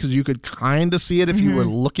editing because you could kind of see it if you were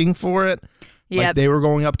looking for it. Like they were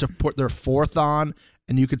going up to put their fourth on,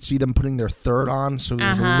 and you could see them putting their third on. So it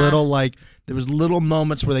was a little like, there was little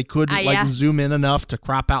moments where they couldn't zoom in enough to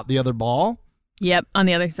crop out the other ball. Yep, on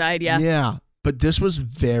the other side, yeah. Yeah, but this was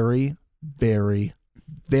very, very,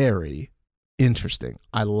 very interesting.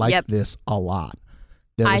 I like this a lot.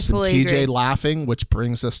 There was some TJ agree. laughing, which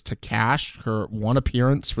brings us to Cash, her one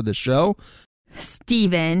appearance for the show.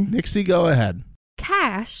 Steven. Nixie, go ahead.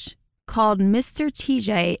 Cash called Mr.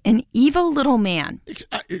 TJ an evil little man.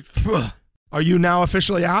 Are you now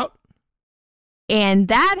officially out? And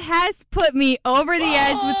that has put me over the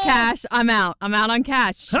edge with Cash. I'm out on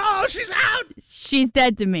Cash. Oh, she's out. She's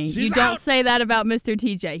dead to me. You don't say that about Mr.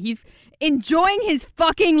 TJ. He's enjoying his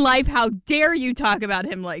fucking life. How dare you talk about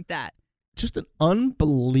him like that? Just an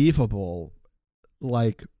unbelievable,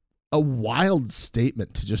 like, a wild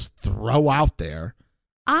statement to just throw out there.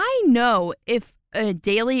 I know if a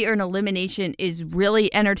daily or an elimination is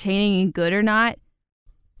really entertaining and good or not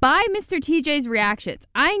by Mr. TJ's reactions.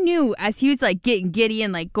 I knew as he was like getting giddy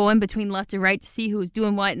and like going between left and right to see who was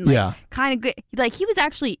doing what and like kind of good. Like he was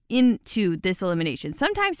actually into this elimination.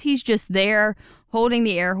 Sometimes he's just there holding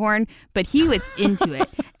the air horn, but he was into it.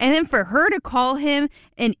 And then for her to call him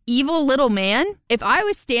an evil little man, if I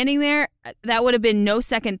was standing there, that would have been no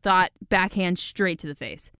second thought, backhand straight to the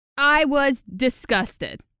face. I was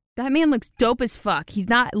disgusted. That man looks dope as fuck. He's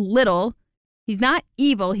not little. He's not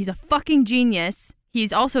evil. He's a fucking genius.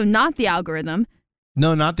 He's also not the algorithm.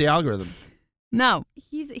 No, not the algorithm. No,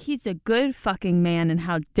 he's a good fucking man, and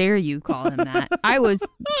how dare you call him that? I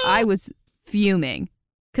was fuming.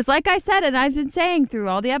 Because like I said, and I've been saying through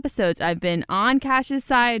all the episodes, I've been on Cash's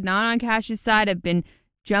side, not on Cash's side. I've been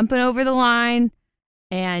jumping over the line,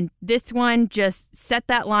 and this one just set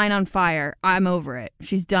that line on fire. I'm over it.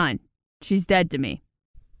 She's done. She's dead to me.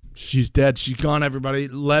 She's dead. She's gone, everybody.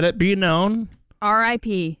 Let it be known.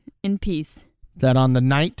 R.I.P. in peace. That on the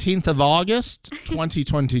 19th of August,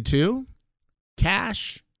 2022,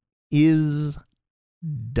 Cash is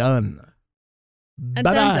done.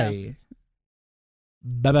 Bye-bye.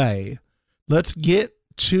 Bye-bye. Let's get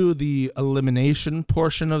to the elimination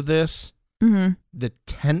portion of this. Mm-hmm. The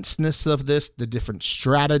tenseness of this, the different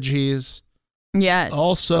strategies. Yes.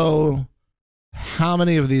 Also, how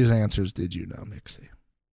many of these answers did you know, Mixie?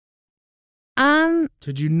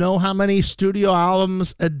 Did you know how many studio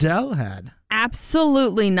albums Adele had?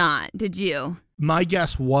 Absolutely not. Did you? My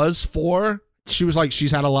guess was 4. She was like,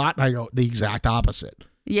 she's had a lot, and I go, the exact opposite.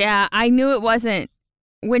 Yeah, I knew it wasn't.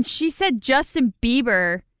 When she said Justin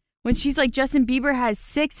Bieber, when she's like, Justin Bieber has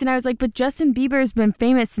 6, and I was like, but Justin Bieber has been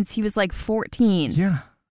famous since he was like 14. Yeah.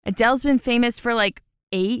 Adele's been famous for like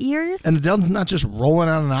 8 years. And Adele's not just rolling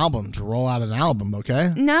out an album to roll out an album,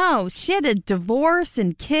 okay? No, she had a divorce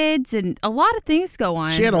and kids and a lot of things go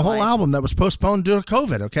on. She had a whole album that was postponed due to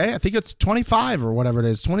COVID, okay? I think it's 25 or whatever it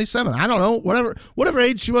is, 27. I don't know, whatever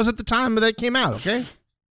age she was at the time that it came out, okay?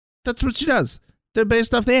 That's what she does. They're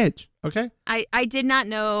based off the age, okay? I did not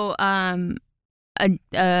know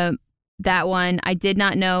that one. I did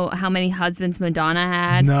not know how many husbands Madonna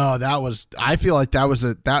had. No, I feel like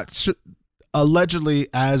that's allegedly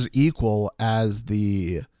as equal as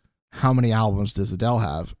the how many albums does Adele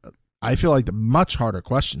have? I feel like the much harder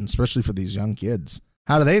question, especially for these young kids.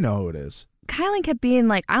 How do they know who it is? Kylan kept being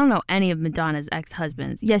like, I don't know any of Madonna's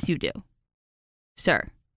ex-husbands. Yes, you do. Sir.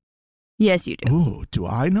 Yes, you do. Ooh, do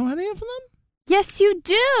I know any of them? Yes, you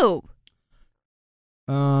do.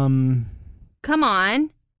 Come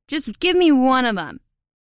on. Just give me one of them.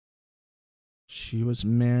 She was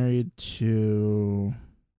married to...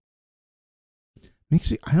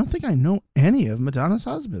 Mixie, I don't think I know any of Madonna's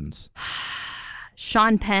husbands.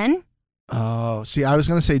 Sean Penn? Oh, see, I was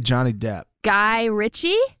going to say Johnny Depp. Guy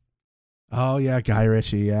Ritchie? Oh, yeah, Guy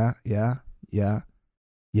Ritchie. Yeah.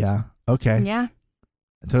 Okay. Yeah.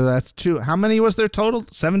 So that's 2. How many was there total?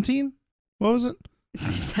 17? What was it?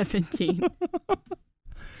 17.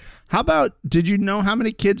 How about, did you know how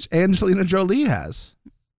many kids Angelina Jolie has?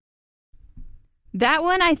 That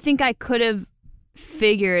one I think I could have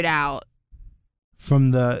figured out.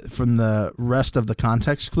 From the rest of the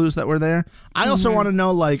context clues that were there. I also want to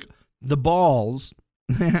know, like, the balls.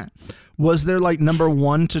 Was there, like, number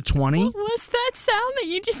 1 to 20? What was that sound that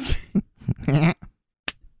you just...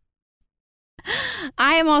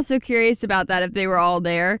 I am also curious about that, if they were all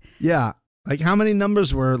there. Yeah. Like, how many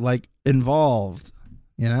numbers were, like, involved,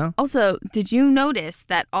 you know? Also, did you notice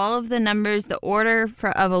that all of the numbers, the order of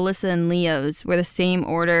Alyssa and Leo's were the same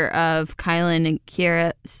order of Kylan and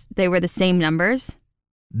Kiera? They were the same numbers?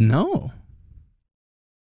 No.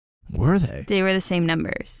 Were they? They were the same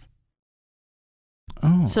numbers.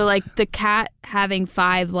 Oh. So, like, the cat having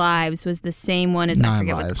 5 lives was the same one as, 9 I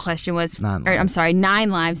forget lives. what the question was. 9 I'm lives. sorry, 9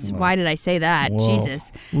 lives. Whoa. Why did I say that? Whoa.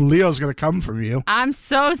 Jesus. Leo's going to come from you. I'm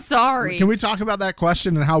so sorry. Can we talk about that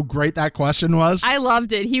question and how great that question was? I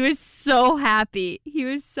loved it. He was so happy.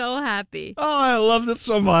 Oh, I loved it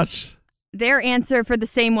so much. Their answer for the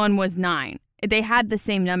same one was 9. They had the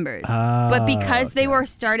same numbers. But because they were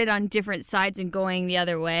started on different sides and going the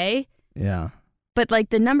other way. Yeah. But, like,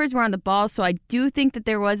 the numbers were on the ball, so I do think that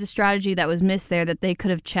there was a strategy that was missed there that they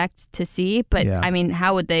could have checked to see. But, Yeah. I mean,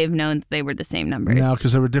 how would they have known that they were the same numbers? No,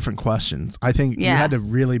 because there were different questions. I think you Yeah. had to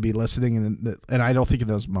really be listening, and I don't think in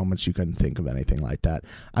those moments you couldn't think of anything like that.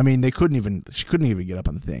 I mean, she couldn't even get up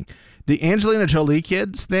on the thing. The Angelina Jolie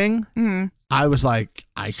kids thing, I was like,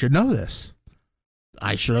 I should know this.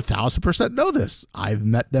 I should 1,000% know this. I've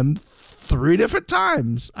met them 3 different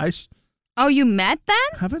times. Oh, you met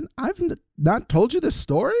them? I've not told you this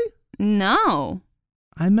story? No.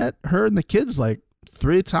 I met her and the kids like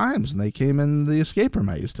 3 times, and they came in the escape room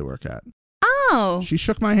I used to work at. Oh. She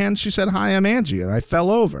shook my hand. She said, "Hi, I'm Angie," and I fell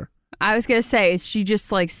over. I was going to say, is she just,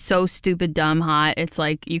 like, so stupid, dumb, hot? It's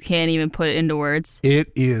like you can't even put it into words.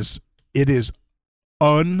 It is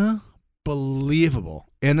unbelievable.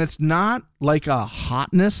 And it's not like a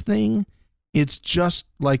hotness thing. It's just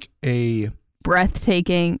like a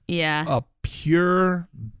breathtaking, yeah. A pure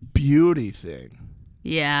beauty thing.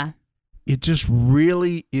 Yeah. It just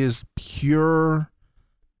really is pure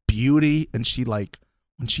beauty. And she, like,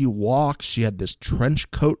 when she walks, she had this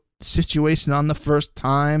trench coat situation on the first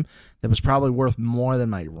time that was probably worth more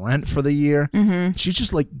than my rent for the year. Mm-hmm. She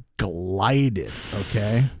just, like, glided,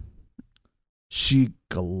 okay? She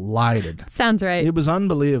glided. Sounds right. It was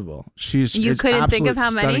unbelievable. You couldn't think of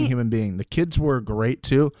how many? Stunning human being. The kids were great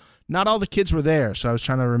too. Not all the kids were there, so I was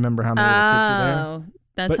trying to remember how many of the kids were there. Oh,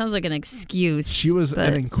 that But sounds like an excuse. She was but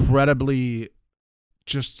an incredibly,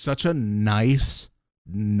 just such a nice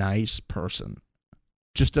person.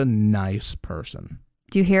 Just a nice person.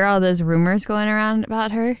 Do you hear all those rumors going around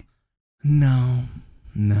about her? No.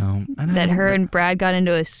 That her and Brad got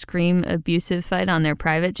into a scream abusive fight on their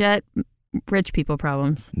private jet? Rich people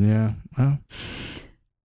problems. Yeah, well,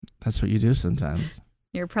 that's what you do sometimes.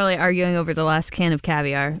 You're probably arguing over the last can of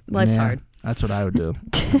caviar. Life's hard. That's what I would do.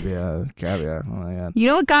 Yeah, caviar. Oh my God. You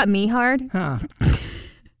know what got me hard? Huh.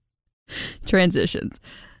 Transitions.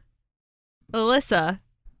 Alyssa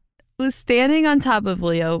was standing on top of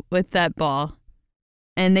Leo with that ball,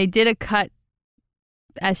 and they did a cut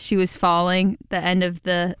as she was falling. The end of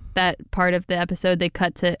that part of the episode, they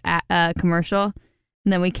cut to a commercial.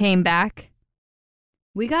 And then we came back.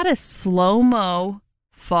 We got a slow-mo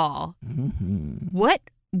fall. Mm-hmm.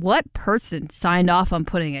 What person signed off on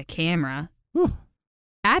putting a camera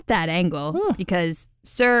at that angle? Because,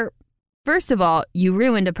 sir, first of all, you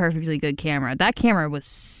ruined a perfectly good camera. That camera was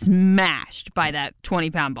smashed by that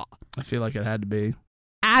 20-pound ball. I feel like it had to be.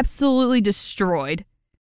 Absolutely destroyed.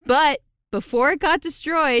 But before it got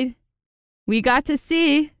destroyed, we got to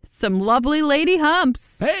see some lovely lady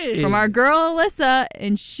humps from our girl Alyssa,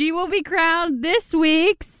 and she will be crowned this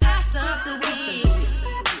week's Sass of the Week.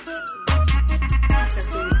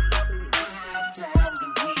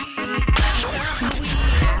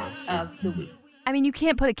 Of the Week. I mean, you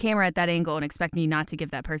can't put a camera at that angle and expect me not to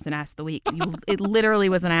give that person ass of the week. It literally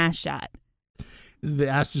was an ass shot. The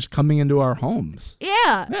ass just coming into our homes.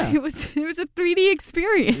 Yeah. Yeah. It was a 3D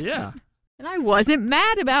experience. Yeah. And I wasn't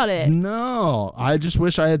mad about it. No, I just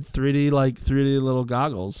wish I had 3D little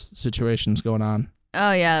goggles situations going on.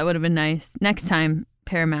 Oh, yeah, that would have been nice. Next time,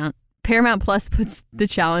 Paramount. Paramount Plus puts the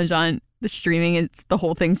challenge on the streaming. It's the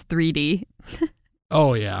whole thing's 3D.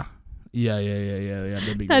 Oh, yeah. Yeah.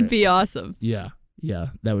 That'd be That'd great. be awesome. Yeah.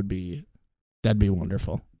 That'd be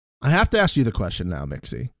wonderful. I have to ask you the question now,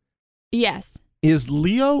 Mixie. Yes. Is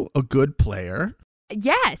Leo a good player?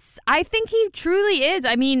 Yes, I think he truly is.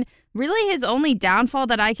 I mean, really his only downfall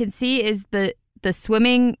that I can see is the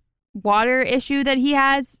swimming water issue that he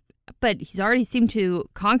has, but he's already seemed to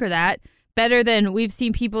conquer that better than we've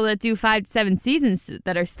seen people that do 5 to 7 seasons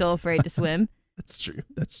that are still afraid to swim. That's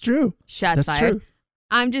true. Shots That's fired. true.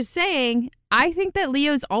 I'm just saying, I think that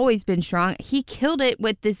Leo's always been strong. He killed it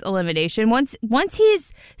with this elimination. Once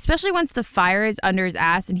especially once the fire is under his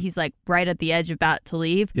ass and he's like right at the edge about to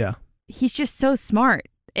leave. Yeah. He's just so smart.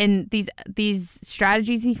 And these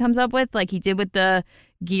strategies he comes up with, like he did with the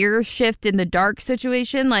gear shift in the dark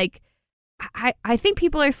situation, like I think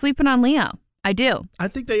people are sleeping on Leo. I do. I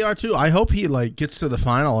think they are too. I hope he gets to the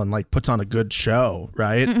final and puts on a good show,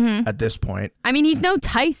 right? Mm-hmm. At this point. I mean, he's no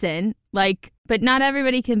Tyson, but not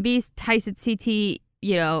everybody can be Tyson CT,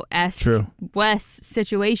 esque True. Wes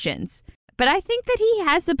situations. But I think that he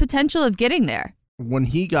has the potential of getting there. When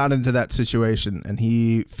he got into that situation and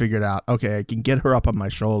he figured out, okay, I can get her up on my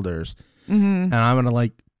shoulders, and I'm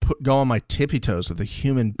gonna go on my tippy toes with a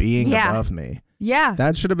human being above me. Yeah.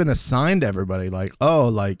 That should have been a sign to everybody.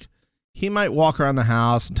 He might walk around the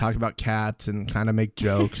house and talk about cats and kind of make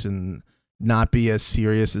jokes and not be as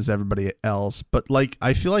serious as everybody else. But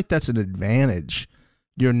I feel like that's an advantage.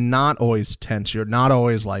 You're not always tense. You're not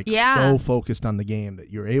always so focused on the game that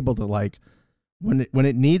you're able to when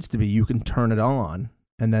it needs to be, you can turn it on,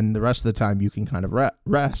 and then the rest of the time you can kind of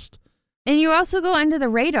rest. And you also go under the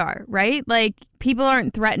radar, right? People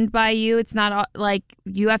aren't threatened by you. It's not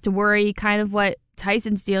you have to worry kind of what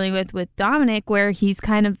Tyson's dealing with Dominic, where he's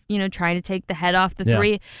kind of, trying to take the head off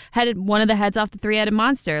the one of the heads off the 3-headed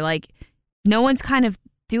monster. No one's kind of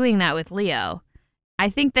doing that with Leo. I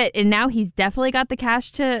think that, and now he's definitely got the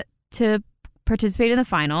cash to participate in the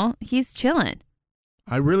final. He's chilling.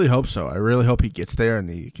 I really hope so. I really hope he gets there and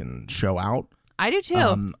he can show out. I do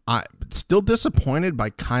too. I'm still disappointed by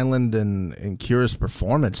Kyland and Kira's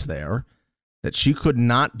performance there. That she could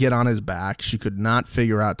not get on his back. She could not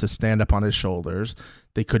figure out to stand up on his shoulders.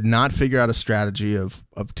 They could not figure out a strategy of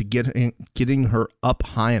getting her up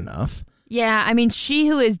high enough. Yeah, I mean, she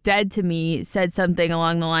who is dead to me said something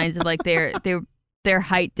along the lines of their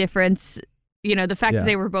height difference. The fact that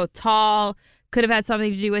they were both tall could have had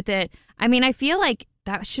something to do with it. I mean, I feel like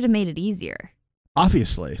that should have made it easier.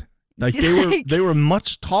 Obviously. They were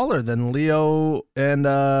much taller than Leo and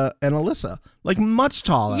Alyssa. Much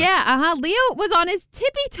taller. Yeah, Leo was on his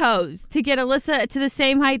tippy toes to get Alyssa to the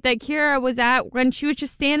same height that Kira was at when she was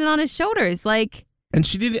just standing on his shoulders. And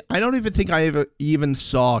she didn't. I don't even think I even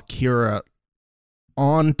saw Kira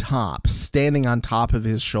on top, standing on top of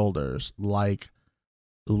his shoulders like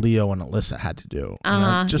Leo and Alyssa had to do.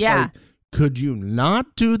 Could you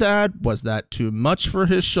not do that? Was that too much for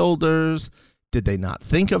his shoulders? Did they not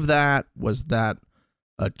think of that? Was that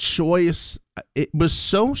a choice? It was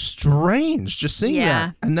so strange just seeing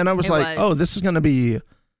that. And then I was oh, this is gonna be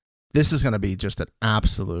just an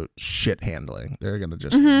absolute shit handling. They're gonna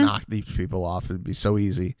just knock these people off. It'd be so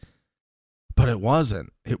easy. But it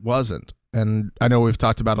wasn't. It wasn't. And I know we've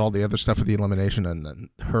talked about all the other stuff with the elimination and then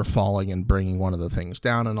her falling and bringing one of the things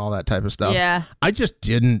down and all that type of stuff. Yeah. I just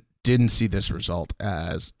didn't see this result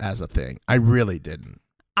as a thing. I really didn't.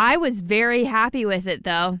 I was very happy with it,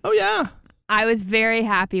 though. Oh, yeah. I was very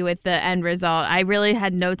happy with the end result. I really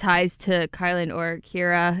had no ties to Kylan or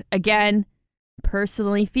Kira. Again,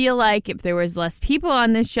 personally feel like if there was less people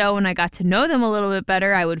on this show and I got to know them a little bit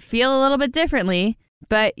better, I would feel a little bit differently.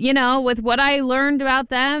 But, with what I learned about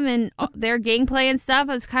them and their gameplay and stuff,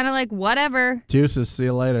 I was kind of whatever. Deuces, see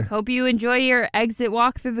you later. Hope you enjoy your exit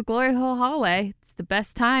walk through the glory hole hallway. It's the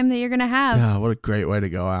best time that you're going to have. Yeah, what a great way to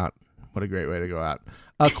go out.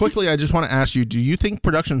 Quickly, I just want to ask you, do you think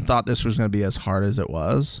production thought this was going to be as hard as it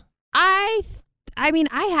was? I mean,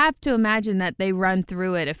 I have to imagine that they run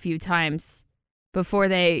through it a few times before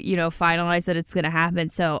they, finalize that it's going to happen.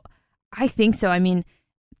 So I think so. I mean,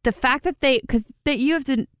 the fact that because you have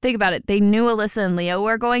to think about it. They knew Alyssa and Leo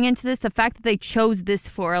were going into this. The fact that they chose this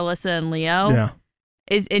for Alyssa and Leo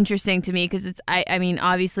is interesting to me because I mean,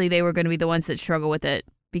 obviously they were going to be the ones that struggle with it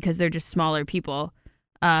because they're just smaller people.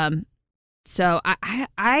 So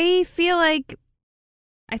I feel like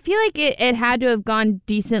it had to have gone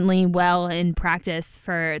decently well in practice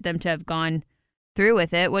for them to have gone through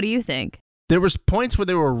with it. What do you think? There was points where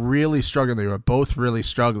they were really struggling. They were both really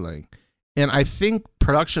struggling. And I think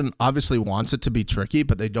production obviously wants it to be tricky,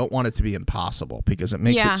 but they don't want it to be impossible because it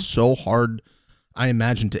makes it so hard, I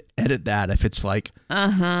imagine, to edit that if it's like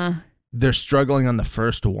they're struggling on the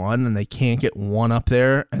first one and they can't get one up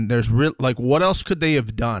there. And there's like, what else could they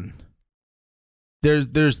have done?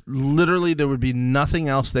 There's literally, there would be nothing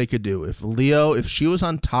else they could do. If she was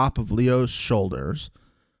on top of Leo's shoulders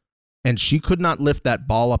and she could not lift that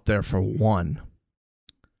ball up there for one,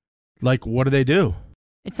 like, what do?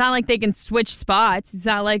 It's not like they can switch spots. It's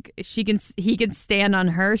not like he can stand on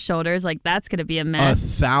her shoulders. Like, that's going to be a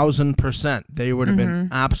mess. 1,000%. They would have been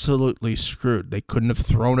absolutely screwed. They couldn't have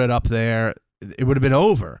thrown it up there. It would have been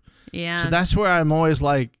over. Yeah. So that's where I'm always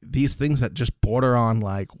like, these things that just border on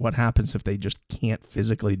like, what happens if they just can't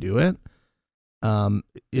physically do it,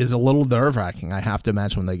 is a little nerve-wracking, I have to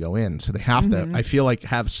imagine, when they go in. So they have to, I feel like,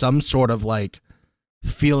 have some sort of like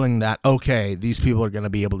feeling that, okay, these people are going to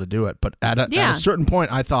be able to do it. But at a certain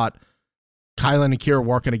point, I thought Kylan and Kira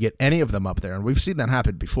weren't going to get any of them up there. And we've seen that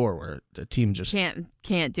happen before where the team just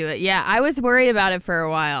can't do it. Yeah, I was worried about it for a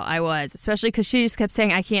while. I was, especially because she just kept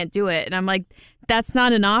saying, I can't do it. And I'm like, that's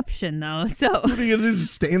not an option, though. So what are you going to do?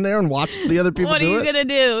 Just stand there and watch the other people do it? What are you going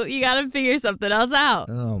to do? You got to figure something else out.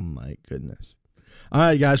 Oh, my goodness. All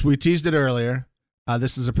right, guys, we teased it earlier.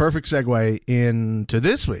 This is a perfect segue into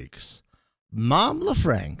this week's Mom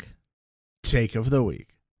LaFrank Take of the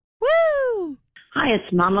Week. Woo! Hi,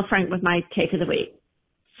 it's Mom LaFrank with my Take of the Week.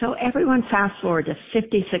 So everyone fast forward to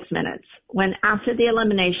 56 minutes when, after the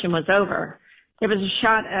elimination was over, there was a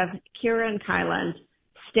shot of Kira and Kylan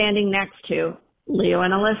standing next to Leo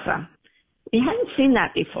and Alyssa. We hadn't seen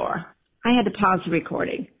that before. I had to pause the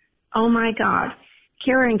recording. Oh my God.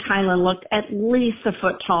 Kira and Kylan looked at least a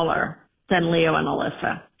foot taller than Leo and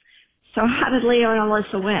Alyssa. So how did Leo and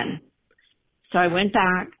Alyssa win? So I went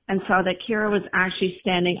back and saw that Kira was actually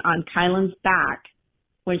standing on Kylan's back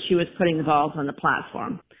when she was putting the balls on the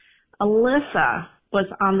platform. Alyssa was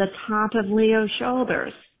on the top of Leo's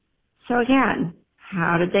shoulders. So again,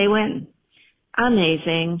 how did they win?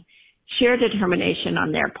 Amazing. Sheer determination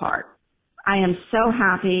on their part. I am so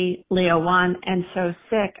happy Leo won and so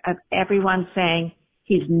sick of everyone saying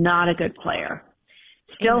he's not a good player.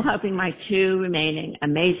 Still hoping my two remaining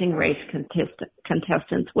amazing race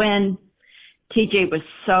contestants win. TJ was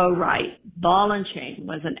so right. Ball and chain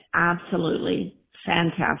was an absolutely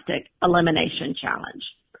fantastic elimination challenge.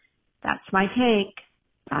 That's my take.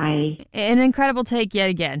 Bye. An incredible take yet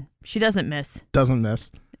again. She doesn't miss. Doesn't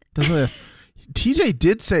miss. TJ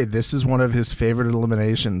did say this is one of his favorite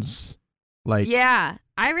eliminations. Like, yeah,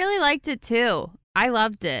 I really liked it too. I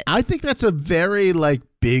loved it. I think that's a very like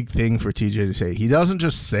big thing for TJ to say. He doesn't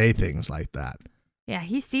just say things like that. Yeah,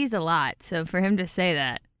 he sees a lot. So for him to say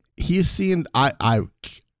that. He's seen I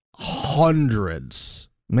hundreds,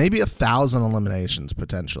 maybe 1,000 eliminations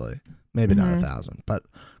potentially. Maybe not 1,000, but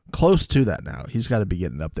close to that now. He's got to be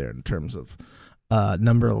getting up there in terms of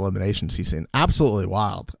number of eliminations he's seen. Absolutely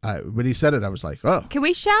wild. When he said it, I was like, oh. Can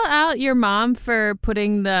we shout out your mom for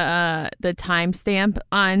putting the timestamp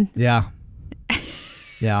on? Yeah.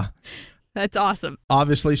 Yeah. That's awesome.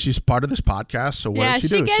 Obviously, she's part of this podcast, so what does she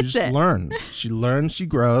do? She just learns. She learns, she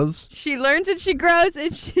grows. She learns and she grows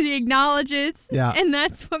and she acknowledges. Yeah. And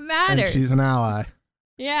that's what matters. And she's an ally.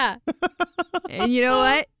 Yeah. And you know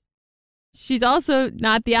what? She's also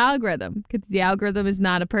not the algorithm because the algorithm is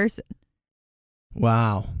not a person.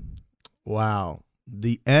 Wow.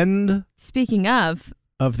 The end. Speaking of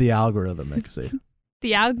the algorithm, Mixie.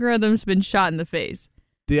 The algorithm's been shot in the face.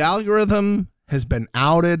 The algorithm has been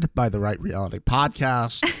outed by the Right Reality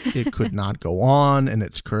Podcast. It could not go on in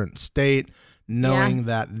its current state, knowing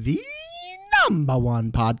that the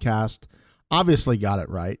 #1 podcast obviously got it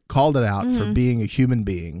right, called it out for being a human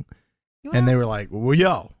being. Well, and they were like, well,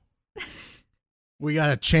 yo, we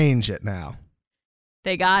got to change it now.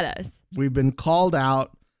 They got us. We've been called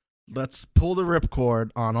out. Let's pull the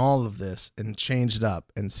ripcord on all of this and change it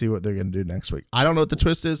up and see what they're going to do next week. I don't know what the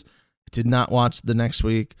twist is. I did not watch the next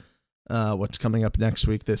week. What's coming up next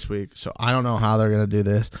week, this week. So I don't know how they're going to do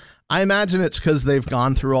this. I imagine it's because they've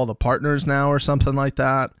gone through all the partners now or something like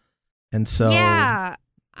that. And so,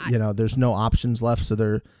 there's no options left. So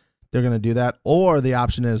they're going to do that. Or the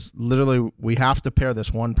option is literally we have to pair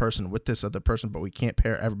this one person with this other person, but we can't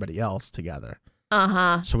pair everybody else together.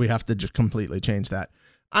 So we have to just completely change that.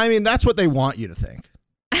 I mean, that's what they want you to think.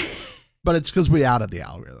 But it's because we outed the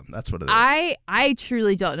algorithm. That's what it is. I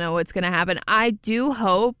truly don't know what's going to happen. I do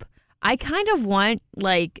hope I kind of want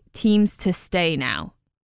like teams to stay now.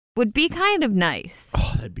 Would be kind of nice.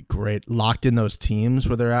 Oh, that'd be great. Locked in those teams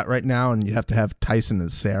where they're at right now, and you have to have Tyson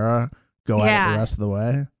and Sarah go at it the rest of the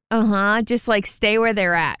way. Just like stay where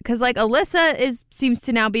they're at. Because like Alyssa seems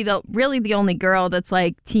to now be really the only girl that's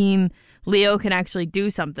like team Leo can actually do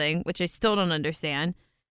something, which I still don't understand.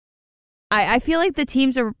 I feel like the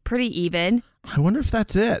teams are pretty even. I wonder if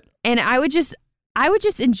that's it. And I would just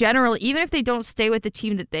in general, even if they don't stay with the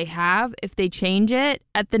team that they have, if they change it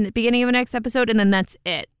at the beginning of the next episode and then that's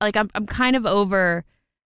it. Like I'm kind of over.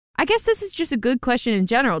 I guess this is just a good question in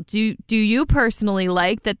general. Do you personally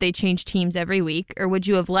like that they change teams every week, or would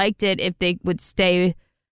you have liked it if they would stay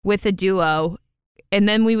with a duo and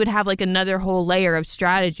then we would have like another whole layer of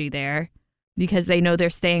strategy there because they know they're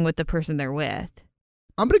staying with the person they're with?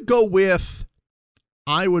 I'm going to go with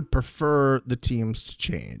I would prefer the teams to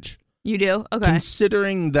change. You do? Okay.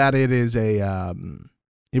 Considering that it is it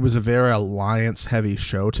was a very alliance heavy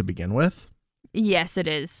show to begin with. Yes, it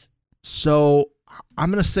is. So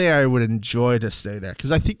I'm going to say I would enjoy to stay there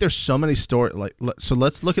because I think there's so many stories. So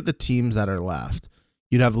let's look at the teams that are left.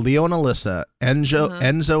 You'd have Leo and Alyssa,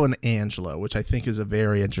 Enzo and Angela, which I think is a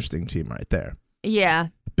very interesting team right there. Yeah.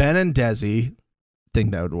 Ben and Desi,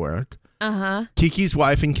 think that would work. Kiki's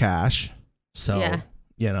wife and Cash. So,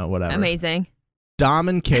 whatever. Amazing. Dom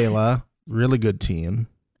and Kayla, really good team.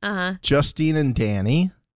 Justine and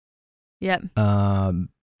Danny. Yep.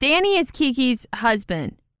 Danny is Kiki's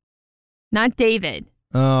husband, not David.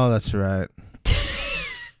 Oh, that's right.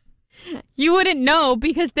 You wouldn't know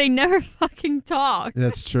because they never fucking talk.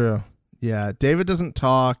 That's true. Yeah, David doesn't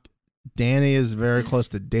talk. Danny is very close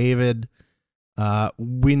to David.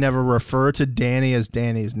 We never refer to Danny as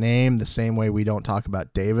Danny's name the same way we don't talk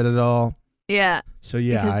about David at all. Yeah. So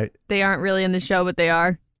yeah, they aren't really in the show, but they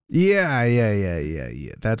are. Yeah.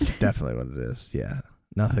 That's definitely what it is. Yeah,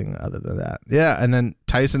 nothing other than that. Yeah, and then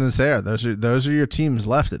Tyson and Sarah. Those are your teams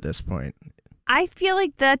left at this point. I feel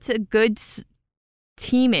like that's a good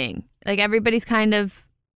teaming. Like everybody's kind of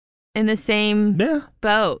in the same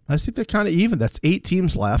boat. I think they're kind of even. That's 8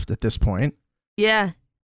 teams left at this point. Yeah.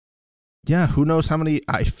 Yeah, who knows how many?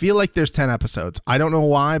 I feel like there's 10 episodes. I don't know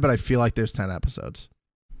why, but I feel like there's 10 episodes.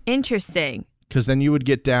 Interesting. Because then you would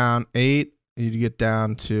get down 8. You'd get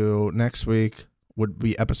down to next week would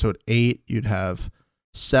be episode 8. You'd have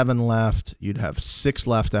 7 left. You'd have 6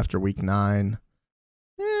 left after week 9.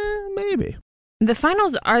 Maybe. The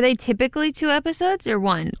finals, are they typically 2 episodes or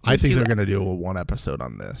 1? I think they're going to do a 1 episode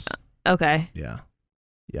on this. Okay. Yeah.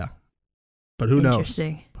 But who knows?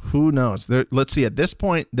 Interesting. Who knows? Let's see. At this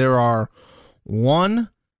point, there are 1,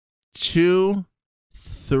 2,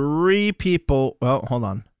 3 people. Well, hold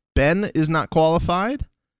on. Ben is not qualified.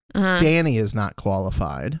 Danny is not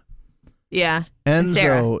qualified. Yeah.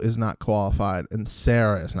 Enzo is not qualified. And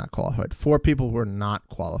Sarah is not qualified. 4 people who are not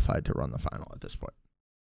qualified to run the final at this point.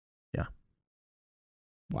 Yeah.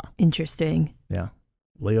 Wow. Interesting. Yeah.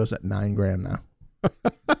 Leo's at $9,000 now.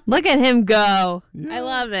 Look at him go. Yeah. I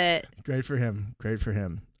love it. Great for him.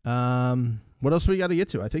 What else we got to get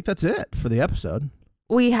to? I think that's it for the episode.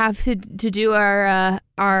 We have to do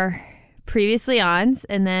our previously ons,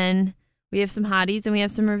 and then we have some hotties and we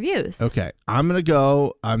have some reviews. Okay, I'm gonna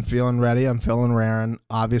go. I'm feeling ready. I'm feeling raring.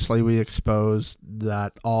 Obviously, we exposed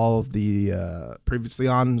that all of the previously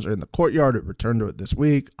ons are in the courtyard. It returned to it this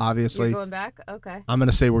week. Obviously, you're going back. Okay. I'm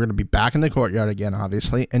gonna say we're gonna be back in the courtyard again.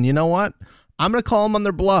 Obviously, and you know what? I'm gonna call them on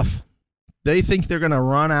their bluff. They think they're gonna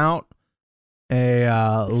run out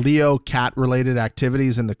a Leo cat related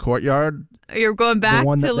activities in the courtyard. You're going back the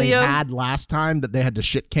one to that Leo? They had last time that they had to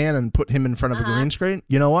shit can and put him in front of a green screen.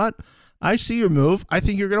 You know what? I see your move. I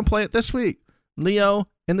think you're going to play it this week. Leo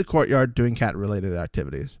in the courtyard doing cat related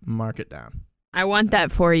activities. Mark it down. I want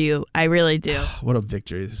that for you. I really do. What a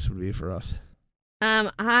victory this would be for us.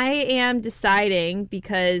 I am deciding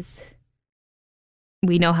because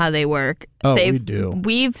we know how they work. Oh, we do.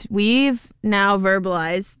 We've now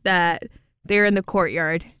verbalized that they're in the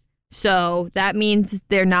courtyard. So that means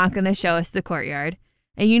they're not going to show us the courtyard.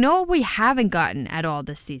 And you know what we haven't gotten at all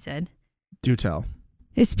this season? Do tell.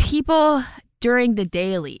 Is people during the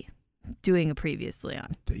daily doing a previously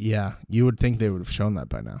on. Yeah, you would think they would have shown that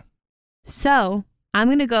by now. So I'm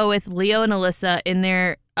going to go with Leo and Alyssa in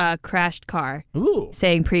their crashed car. Ooh.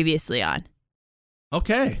 Saying previously on.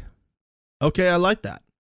 Okay, I like that.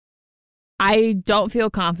 I don't feel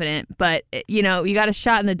confident, but, you got a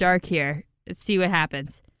shot in the dark here. Let's see what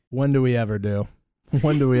happens. When do we ever do?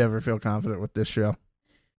 When do we ever feel confident with this show?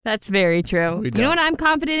 That's very true. You know what I'm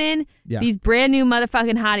confident in? Yeah. These brand new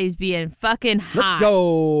motherfucking hotties being fucking hot. Let's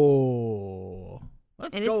go.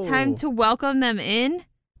 It's time to welcome them in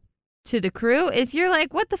to the crew. If you're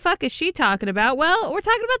like, what the fuck is she talking about? Well, we're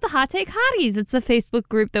talking about the Hot Take Hotties. It's the Facebook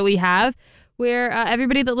group that we have where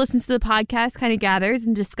everybody that listens to the podcast kind of gathers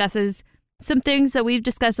and discusses some things that we've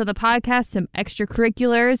discussed on the podcast, some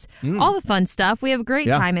extracurriculars, all the fun stuff. We have a great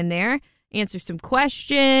time in there. Answer some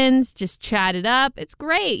questions, just chat it up. It's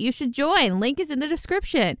great. You should join. Link is in the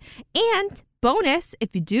description. And bonus,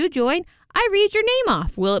 if you do join, I read your name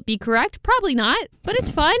off. Will it be correct? Probably not, but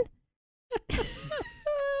it's fun.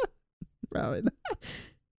 Probably not.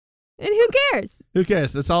 And who cares? Who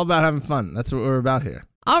cares? It's all about having fun. That's what we're about here.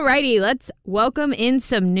 Alrighty, let's welcome in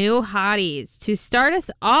some new hotties. To start us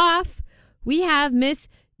off, we have Miss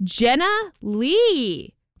Jenna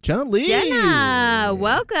Lee. Jenna Lee. Jenna,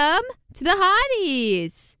 welcome to the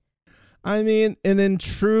hotties. I mean, and in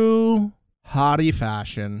true hottie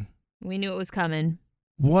fashion, we knew it was coming.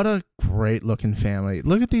 What a great looking family.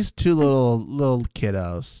 Look at these two little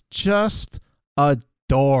kiddos. Just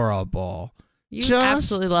adorable. You just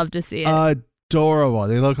absolutely love to see it. Adorable.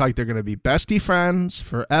 They look like they're going to be bestie friends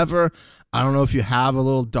forever. I don't know if you have a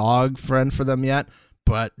little dog friend for them yet,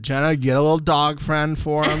 but Jenna, get a little dog friend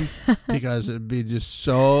for them because it'd be just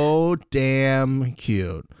so damn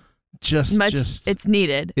cute. It's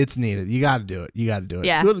needed. It's needed. You got to do it.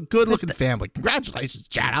 Yeah. Good looking family. Congratulations,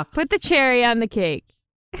 Jenna. Put the cherry on the cake.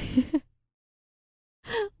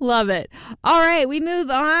 Love it. All right, we move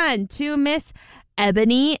on to Miss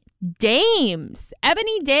Ebony Dames.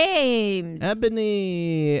 Ebony Dames.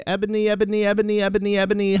 Ebony.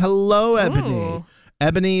 Hello, Ebony. Ooh.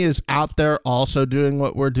 Ebony is out there also doing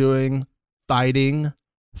what we're doing, fighting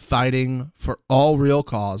for all real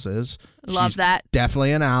causes. Love She's that.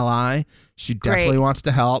 Definitely an ally. She definitely wants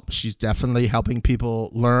to help. She's definitely helping people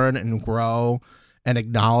learn and grow and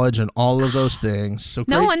acknowledge and all of those things. So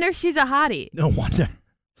no wonder she's a hottie. No wonder.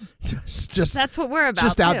 Just that's what we're about.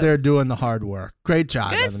 Just out there doing the hard work. Great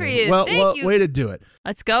job, Good Ebony. for you. Well, Thank you. Way to do it.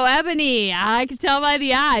 Let's go, Ebony. I can tell by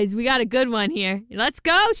the eyes. We got a good one here. Let's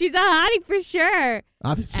go. She's a hottie for sure.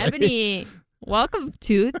 Obviously. Ebony, welcome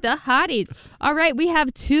to the hotties. All right, we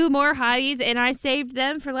have two more hotties, and I saved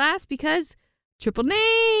them for last because triple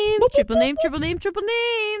name.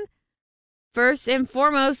 First and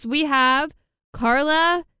foremost, we have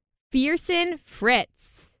Carla Fierson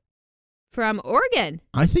Fritz from Oregon.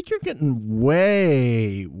 I think you're getting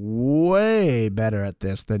way, way better at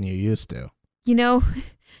this than you used to. You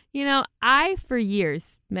know, I, for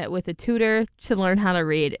years, met with a tutor to learn how to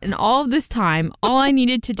read. And all of this time, all I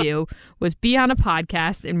needed to do was be on a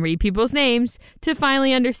podcast and read people's names to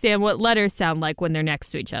finally understand what letters sound like when they're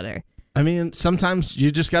next to each other. I mean, sometimes you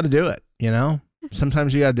just got to do it, you know?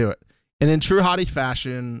 Sometimes you got to do it. And in true hottie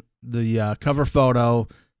fashion, the cover photo,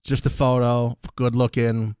 just a photo, good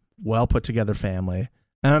looking, well put together family.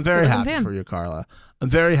 And I'm very happy for you, Carla. I'm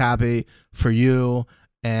very happy for you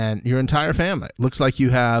and your entire family. Looks like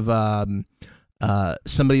you have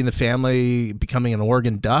somebody in the family becoming an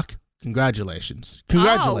Oregon Duck. Congratulations.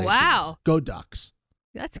 Oh, wow. Go Ducks.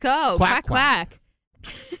 Let's go. Quack, quack.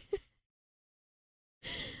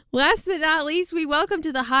 Last but not least, we welcome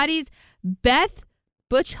to the hotties Beth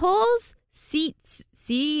Butchholes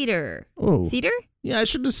Cedar. Ooh. Cedar? Yeah, I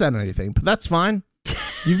shouldn't have said anything, but that's fine.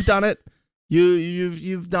 You've done it.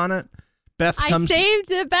 You've done it. Beth comes. I saved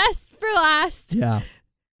the best for last. Yeah.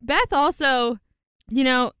 Beth also,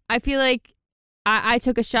 I feel like I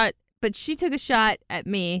took a shot, but she took a shot at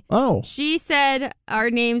me. Oh. She said our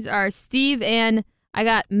names are Steve and I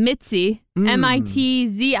got Mitzie,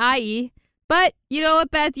 Mitzie. But you know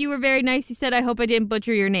what, Beth? You were very nice. You said, I hope I didn't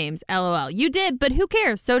butcher your names. LOL. You did, but who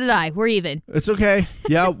cares? So did I. We're even. It's okay.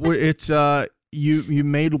 Yeah, it's you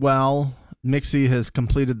made well. Mixie has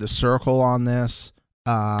completed the circle on this.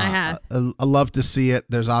 I have. I love to see it.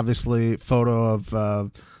 There's obviously a photo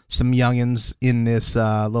of some youngins in this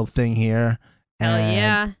little thing here. Hell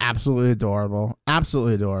yeah. Absolutely adorable.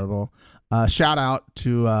 Absolutely adorable. Shout out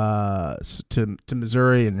to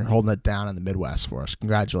Missouri, and you're holding it down in the Midwest for us.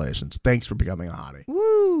 Congratulations. Thanks for becoming a hottie.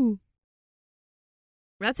 Woo.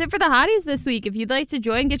 That's it for the hotties this week. If you'd like to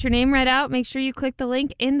join, get your name read out, make sure you click the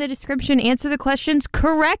link in the description. Answer the questions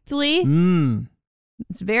correctly.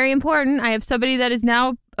 It's very important. I have somebody that has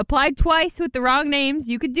now applied twice with the wrong names.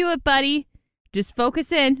 You could do it, buddy. Just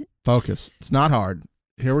focus in. Focus. It's not hard.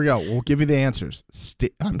 Here we go. We'll give you the answers.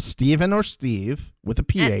 I'm Steven or Steve with a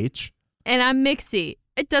PH. And I'm Mixie.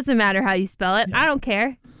 It doesn't matter how you spell it. Yeah. I don't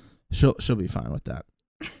care. She'll be fine with that.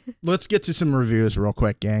 Let's get to some reviews real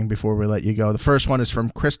quick, gang, before we let you go. The first one is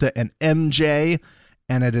from Krista and MJ,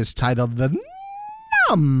 and it is titled The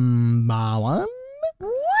Number One.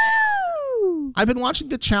 Woo! I've been watching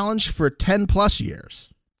the challenge for 10 plus years.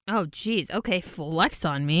 Oh, geez. Okay, flex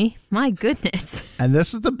on me. My goodness. And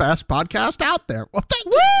this is the best podcast out there. Well, thank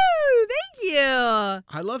you. Woo! Thank you.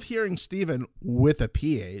 I love hearing Steven with a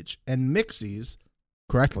PH and Mixie's,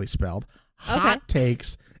 correctly spelled, hot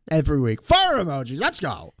takes every week. Fire emoji. Let's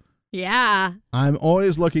go. Yeah. I'm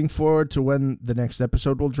always looking forward to when the next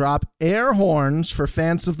episode will drop. Air horns for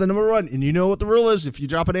fans of the number one. And you know what the rule is. If you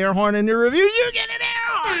drop an air horn in your review, you get an air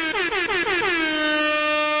horn.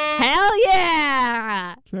 Hell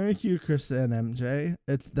yeah. Thank you, Krista and MJ.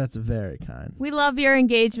 That's very kind. We love your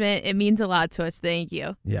engagement. It means a lot to us. Thank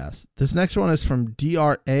you. Yes. This next one is from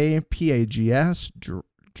DRAPAGS,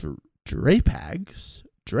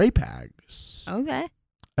 Drapags. Okay.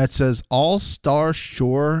 It says All-Star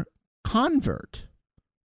Shore Convert.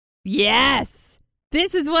 Yes.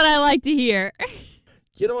 This is what I like to hear.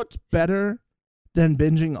 You know what's better than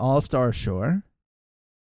binging All-Star Shore?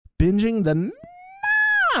 Binging the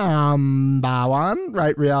number one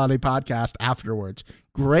Right Reality podcast afterwards.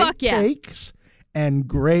 Great Fuck yeah. takes and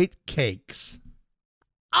great cakes.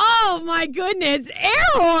 Oh my goodness. Air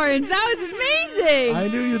horns. That was amazing. I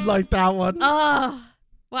knew you'd like that one. Oh.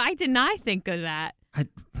 Why didn't I think of that? I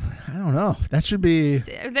don't know. That should be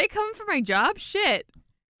Are they coming for my job? Shit.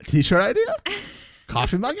 a t-shirt idea?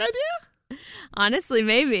 Coffee mug idea? Honestly,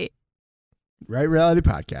 maybe. Right Reality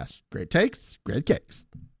podcast. Great takes, great cakes.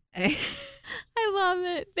 I love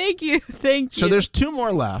it. Thank you. Thank you. So there's two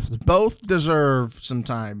more left. Both deserve some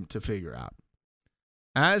time to figure out.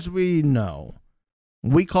 As we know,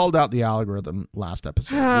 we called out the algorithm last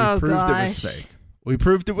episode. Oh, we proved it was gosh. fake. We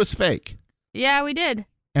proved it was fake. Yeah, we did.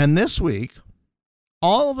 And this week,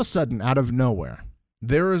 all of a sudden, out of nowhere,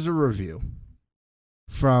 there is a review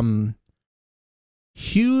from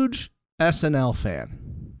huge SNL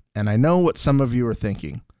fan. And I know what some of you are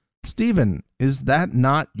thinking. Steven, is that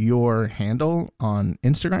not your handle on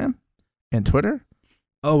Instagram and Twitter?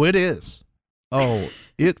 Oh, it is. Oh,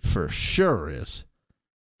 it for sure is.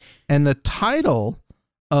 And the title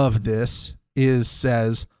of this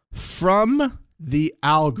says, From the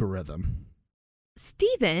Algorithm.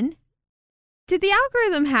 Steven, did the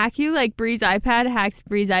algorithm hack you like Bree's iPad hacks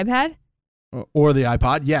Bree's iPad? Or the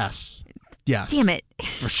iPod? Yes. Yes. Damn it.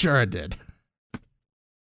 For sure it did.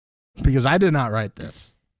 Because I did not write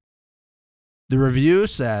this. The review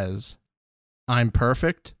says, I'm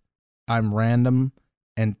perfect, I'm random,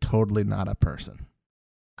 and totally not a person.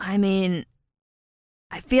 I mean,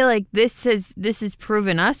 I feel like this has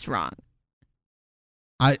proven us wrong.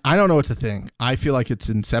 I don't know what to think. I feel like it's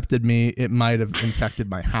incepted me. It might have infected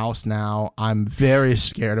my house now. I'm very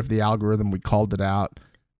scared of the algorithm. We called it out.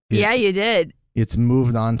 Yeah, you did. It's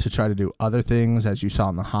moved on to try to do other things, as you saw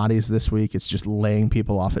in the hotties this week. It's just laying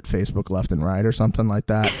people off at Facebook left and right or something like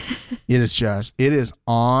that. It is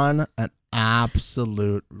on an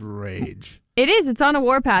absolute rage. It is. It's on a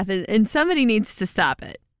warpath, and somebody needs to stop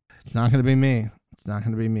it. It's not going to be me. It's not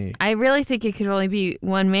going to be me. I really think it could only be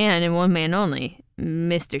one man and one man only,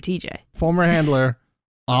 Mr. TJ. Former handler,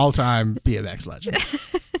 all-time BMX legend.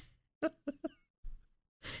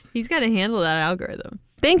 He's got to handle that algorithm.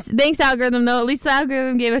 Thanks, algorithm, though. At least the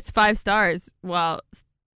algorithm gave us 5 stars while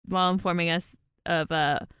informing us of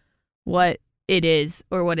what it is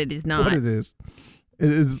or what it is not. What it is.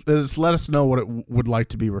 It is let us know what it would like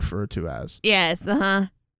to be referred to as. Yes,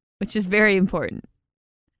 which is very important.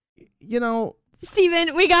 You know,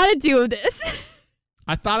 Steven, we got to do this.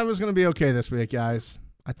 I thought it was going to be okay this week, guys.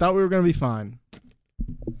 I thought we were going to be fine.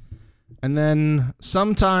 And then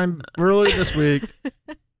sometime early this week,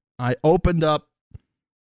 I opened up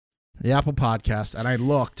the Apple Podcast and I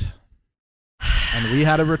looked, and we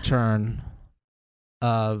had a return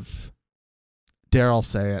of, dare I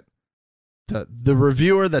say it, the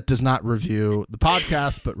reviewer that does not review the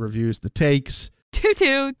podcast but reviews the takes.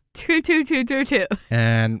 2222222.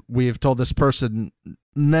 And we've told this person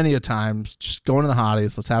many a times, just go into the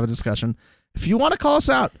hotties, let's have a discussion. If you want to call us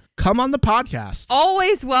out, come on the podcast.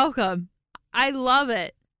 Always welcome. I love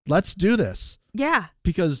it. Let's do this. Yeah.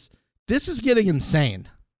 Because this is getting insane.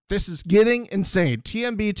 This is getting insane.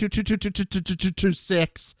 TMB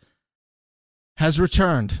 2222226 has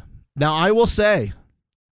returned. Now, I will say,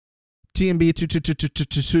 TMB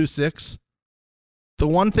 2222226, the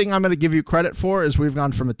one thing I'm going to give you credit for is we've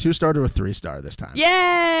gone from a 2-star to a 3-star this time.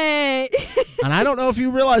 Yay! And I don't know if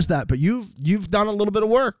you realize that, but you've done a little bit of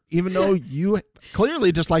work, even though you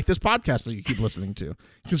clearly dislike this podcast that you keep listening to,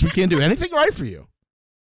 because we can't do anything right for you.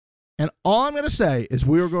 And all I'm going to say is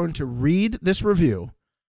we are going to read this review.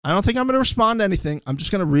 I don't think I'm going to respond to anything. I'm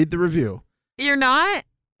just going to read the review. You're not?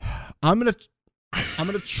 I'm going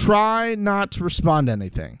to try not to respond to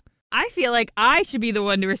anything. I feel like I should be the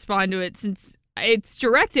one to respond to it since it's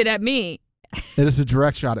directed at me. It is a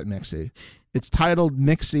direct shot at Mixie. It's titled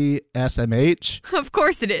Mixie SMH. Of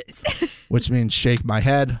course it is. Which means shake my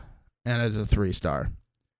head, and it's a 3-star.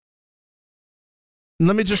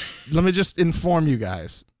 Let me just inform you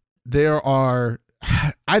guys. There are,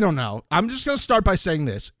 I don't know. I'm just going to start by saying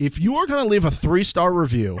this. If you are going to leave a 3-star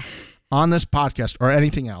review on this podcast or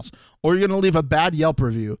anything else, or you're going to leave a bad Yelp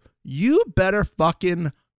review, you better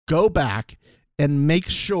fucking go back and make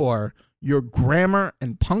sure your grammar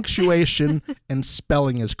and punctuation and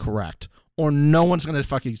spelling is correct, or no one's going to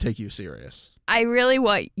fucking take you serious. I really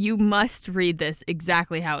want, you must read this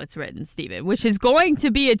exactly how it's written, Steven, which is going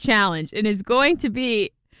to be a challenge and is going to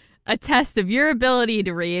be a test of your ability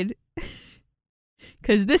to read,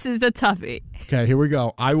 because this is the toughie. Okay, here we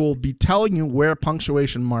go. I will be telling you where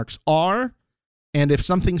punctuation marks are, and if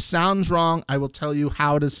something sounds wrong, I will tell you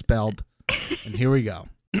how it is spelled. And here we go.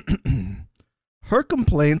 Her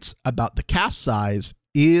complaints about the cast size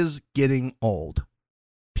is getting old.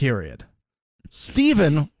 Period.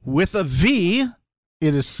 Steven with a V,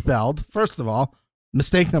 it is spelled. First of all,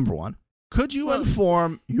 mistake number 1. Could you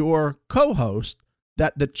inform your co-host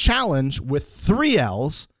that the challenge with 3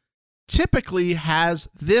 L's typically has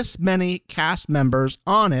this many cast members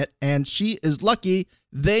on it, and she is lucky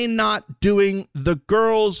they not doing the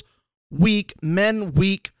girls week, men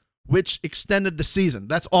week, which extended the season.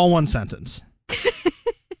 That's all one sentence.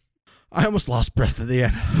 I almost lost breath at the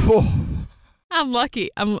end. Oh. I'm lucky.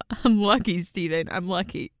 I'm lucky, Steven. I'm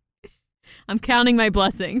lucky. I'm counting my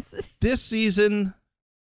blessings. This season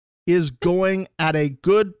is going at a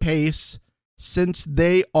good pace since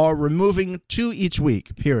they are removing 2 each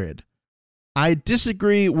week, period. I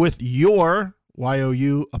disagree with your,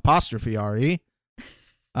 YOU''RE,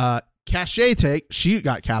 cachet take. She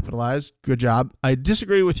got capitalized. Good job. I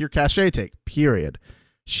disagree with your cachet take, period.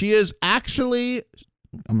 She is actually,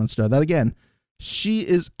 I'm going to start that again. She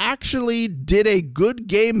is actually did a good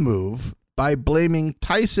game move by blaming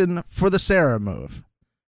Tyson for the Sarah move.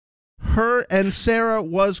 Her and Sarah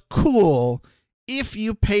was cool if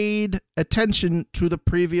you paid attention to the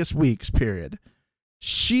previous weeks, period.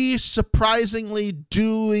 She surprisingly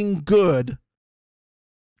doing good,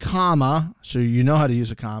 comma, so you know how to use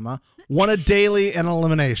a comma, won a daily and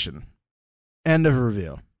elimination. End of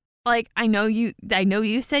review. Like, I know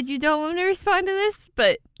you said you don't want to respond to this,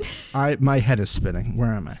 but my head is spinning.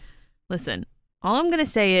 Where am I? Listen, all I'm going to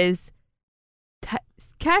say is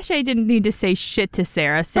Cachet didn't need to say shit to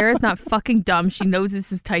Sarah. Sarah's not fucking dumb. She knows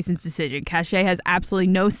this is Tyson's decision. Cachet has absolutely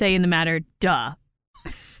no say in the matter. Duh.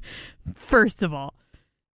 First of all.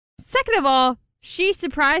 Second of all, she's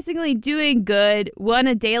surprisingly doing good, won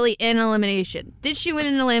a daily and elimination. Did she win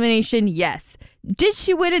an elimination? Yes. Did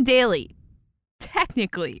she win a daily?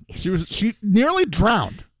 Technically. She nearly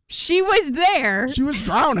drowned. She was there. She was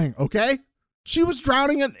drowning, okay? She was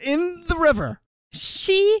drowning in the river.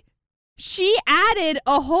 She added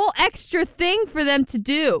a whole extra thing for them to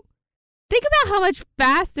do. Think about how much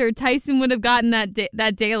faster Tyson would have gotten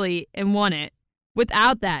that daily and won it.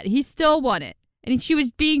 Without that, he still won it. And she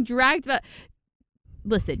was being dragged about.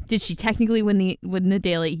 Listen, did she technically win the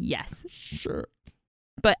daily? Yes. Sure.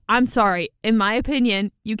 But I'm sorry. In my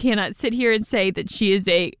opinion, you cannot sit here and say that she is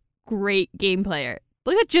a great game player.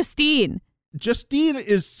 Look at Justine. Justine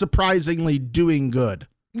is surprisingly doing good.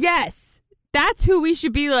 Yes. That's who we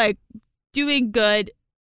should be like, doing good.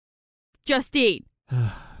 Justine.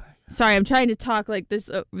 Sorry, I'm trying to talk like this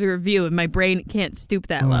review and my brain can't stoop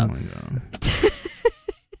that low. Oh my God.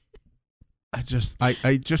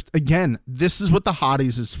 I just, again, this is what the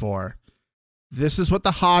hotties is for. This is what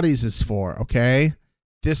the hotties is for, okay?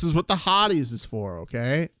 This is what the hotties is for,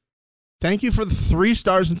 okay? Thank you for the 3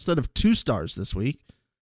 stars instead of 2 stars this week.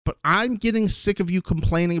 But I'm getting sick of you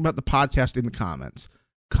complaining about the podcast in the comments.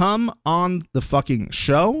 Come on the fucking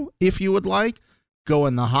show if you would like. Go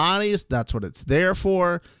in the hotties. That's what it's there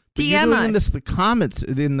for. But DM you're doing us. the comments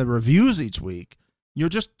in the reviews each week. You're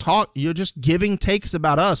just giving takes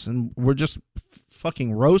about us, and we're just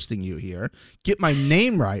fucking roasting you here. Get my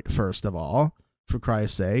name right, first of all, for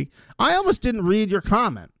Christ's sake. I almost didn't read your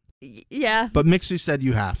comment. Yeah. But Mixie said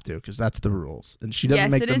you have to, because that's the rules. And she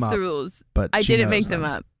doesn't make them up. Yes, it is the rules. But I she didn't knows make them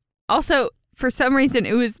up. Also, for some reason,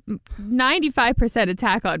 it was 95%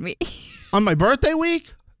 attack on me. On my birthday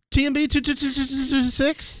week? TMB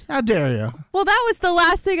 22226? How dare you? Well, that was the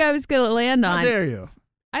last thing I was going to land on. How dare you?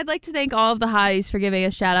 I'd like to thank all of the hotties for giving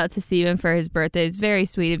a shout out to Steven for his birthday. It's very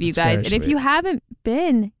sweet of you guys. And if you haven't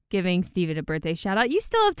been giving Steven a birthday shout out, you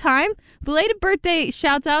still have time. Belated birthday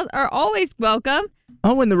shouts out are always welcome.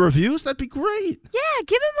 Oh, and the reviews? That'd be great. Yeah,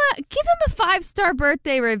 give him a 5-star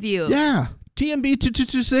birthday review. Yeah.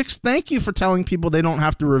 TMB2226, thank you for telling people they don't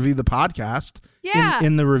have to review the podcast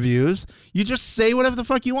in the reviews. You just say whatever the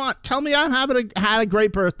fuck you want. Tell me I'm had a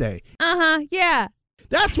great birthday. Yeah.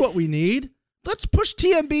 That's what we need. Let's push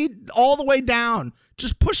TMB all the way down.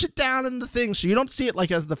 Just push it down in the thing so you don't see it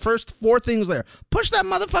like as the first 4 things there. Push that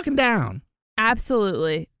motherfucking down.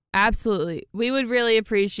 Absolutely. Absolutely. We would really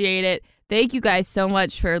appreciate it. Thank you guys so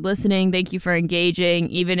much for listening. Thank you for engaging,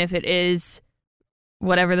 even if it is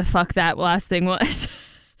whatever the fuck that last thing was.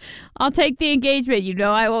 I'll take the engagement. You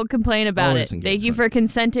know I won't complain about Always it. engagement. Thank you for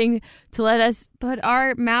consenting to let us put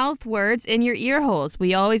our mouth words in your ear holes.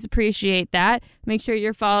 We always appreciate that. Make sure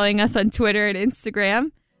you're following us on Twitter and Instagram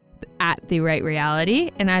at The Right Reality.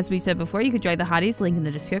 And as we said before, you could join the Hotties, link in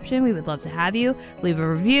the description. We would love to have you. Leave a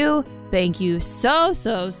review. Thank you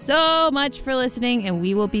so much for listening, and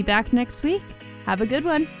we will be back next week. Have a good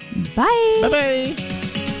one. Bye. Bye-bye.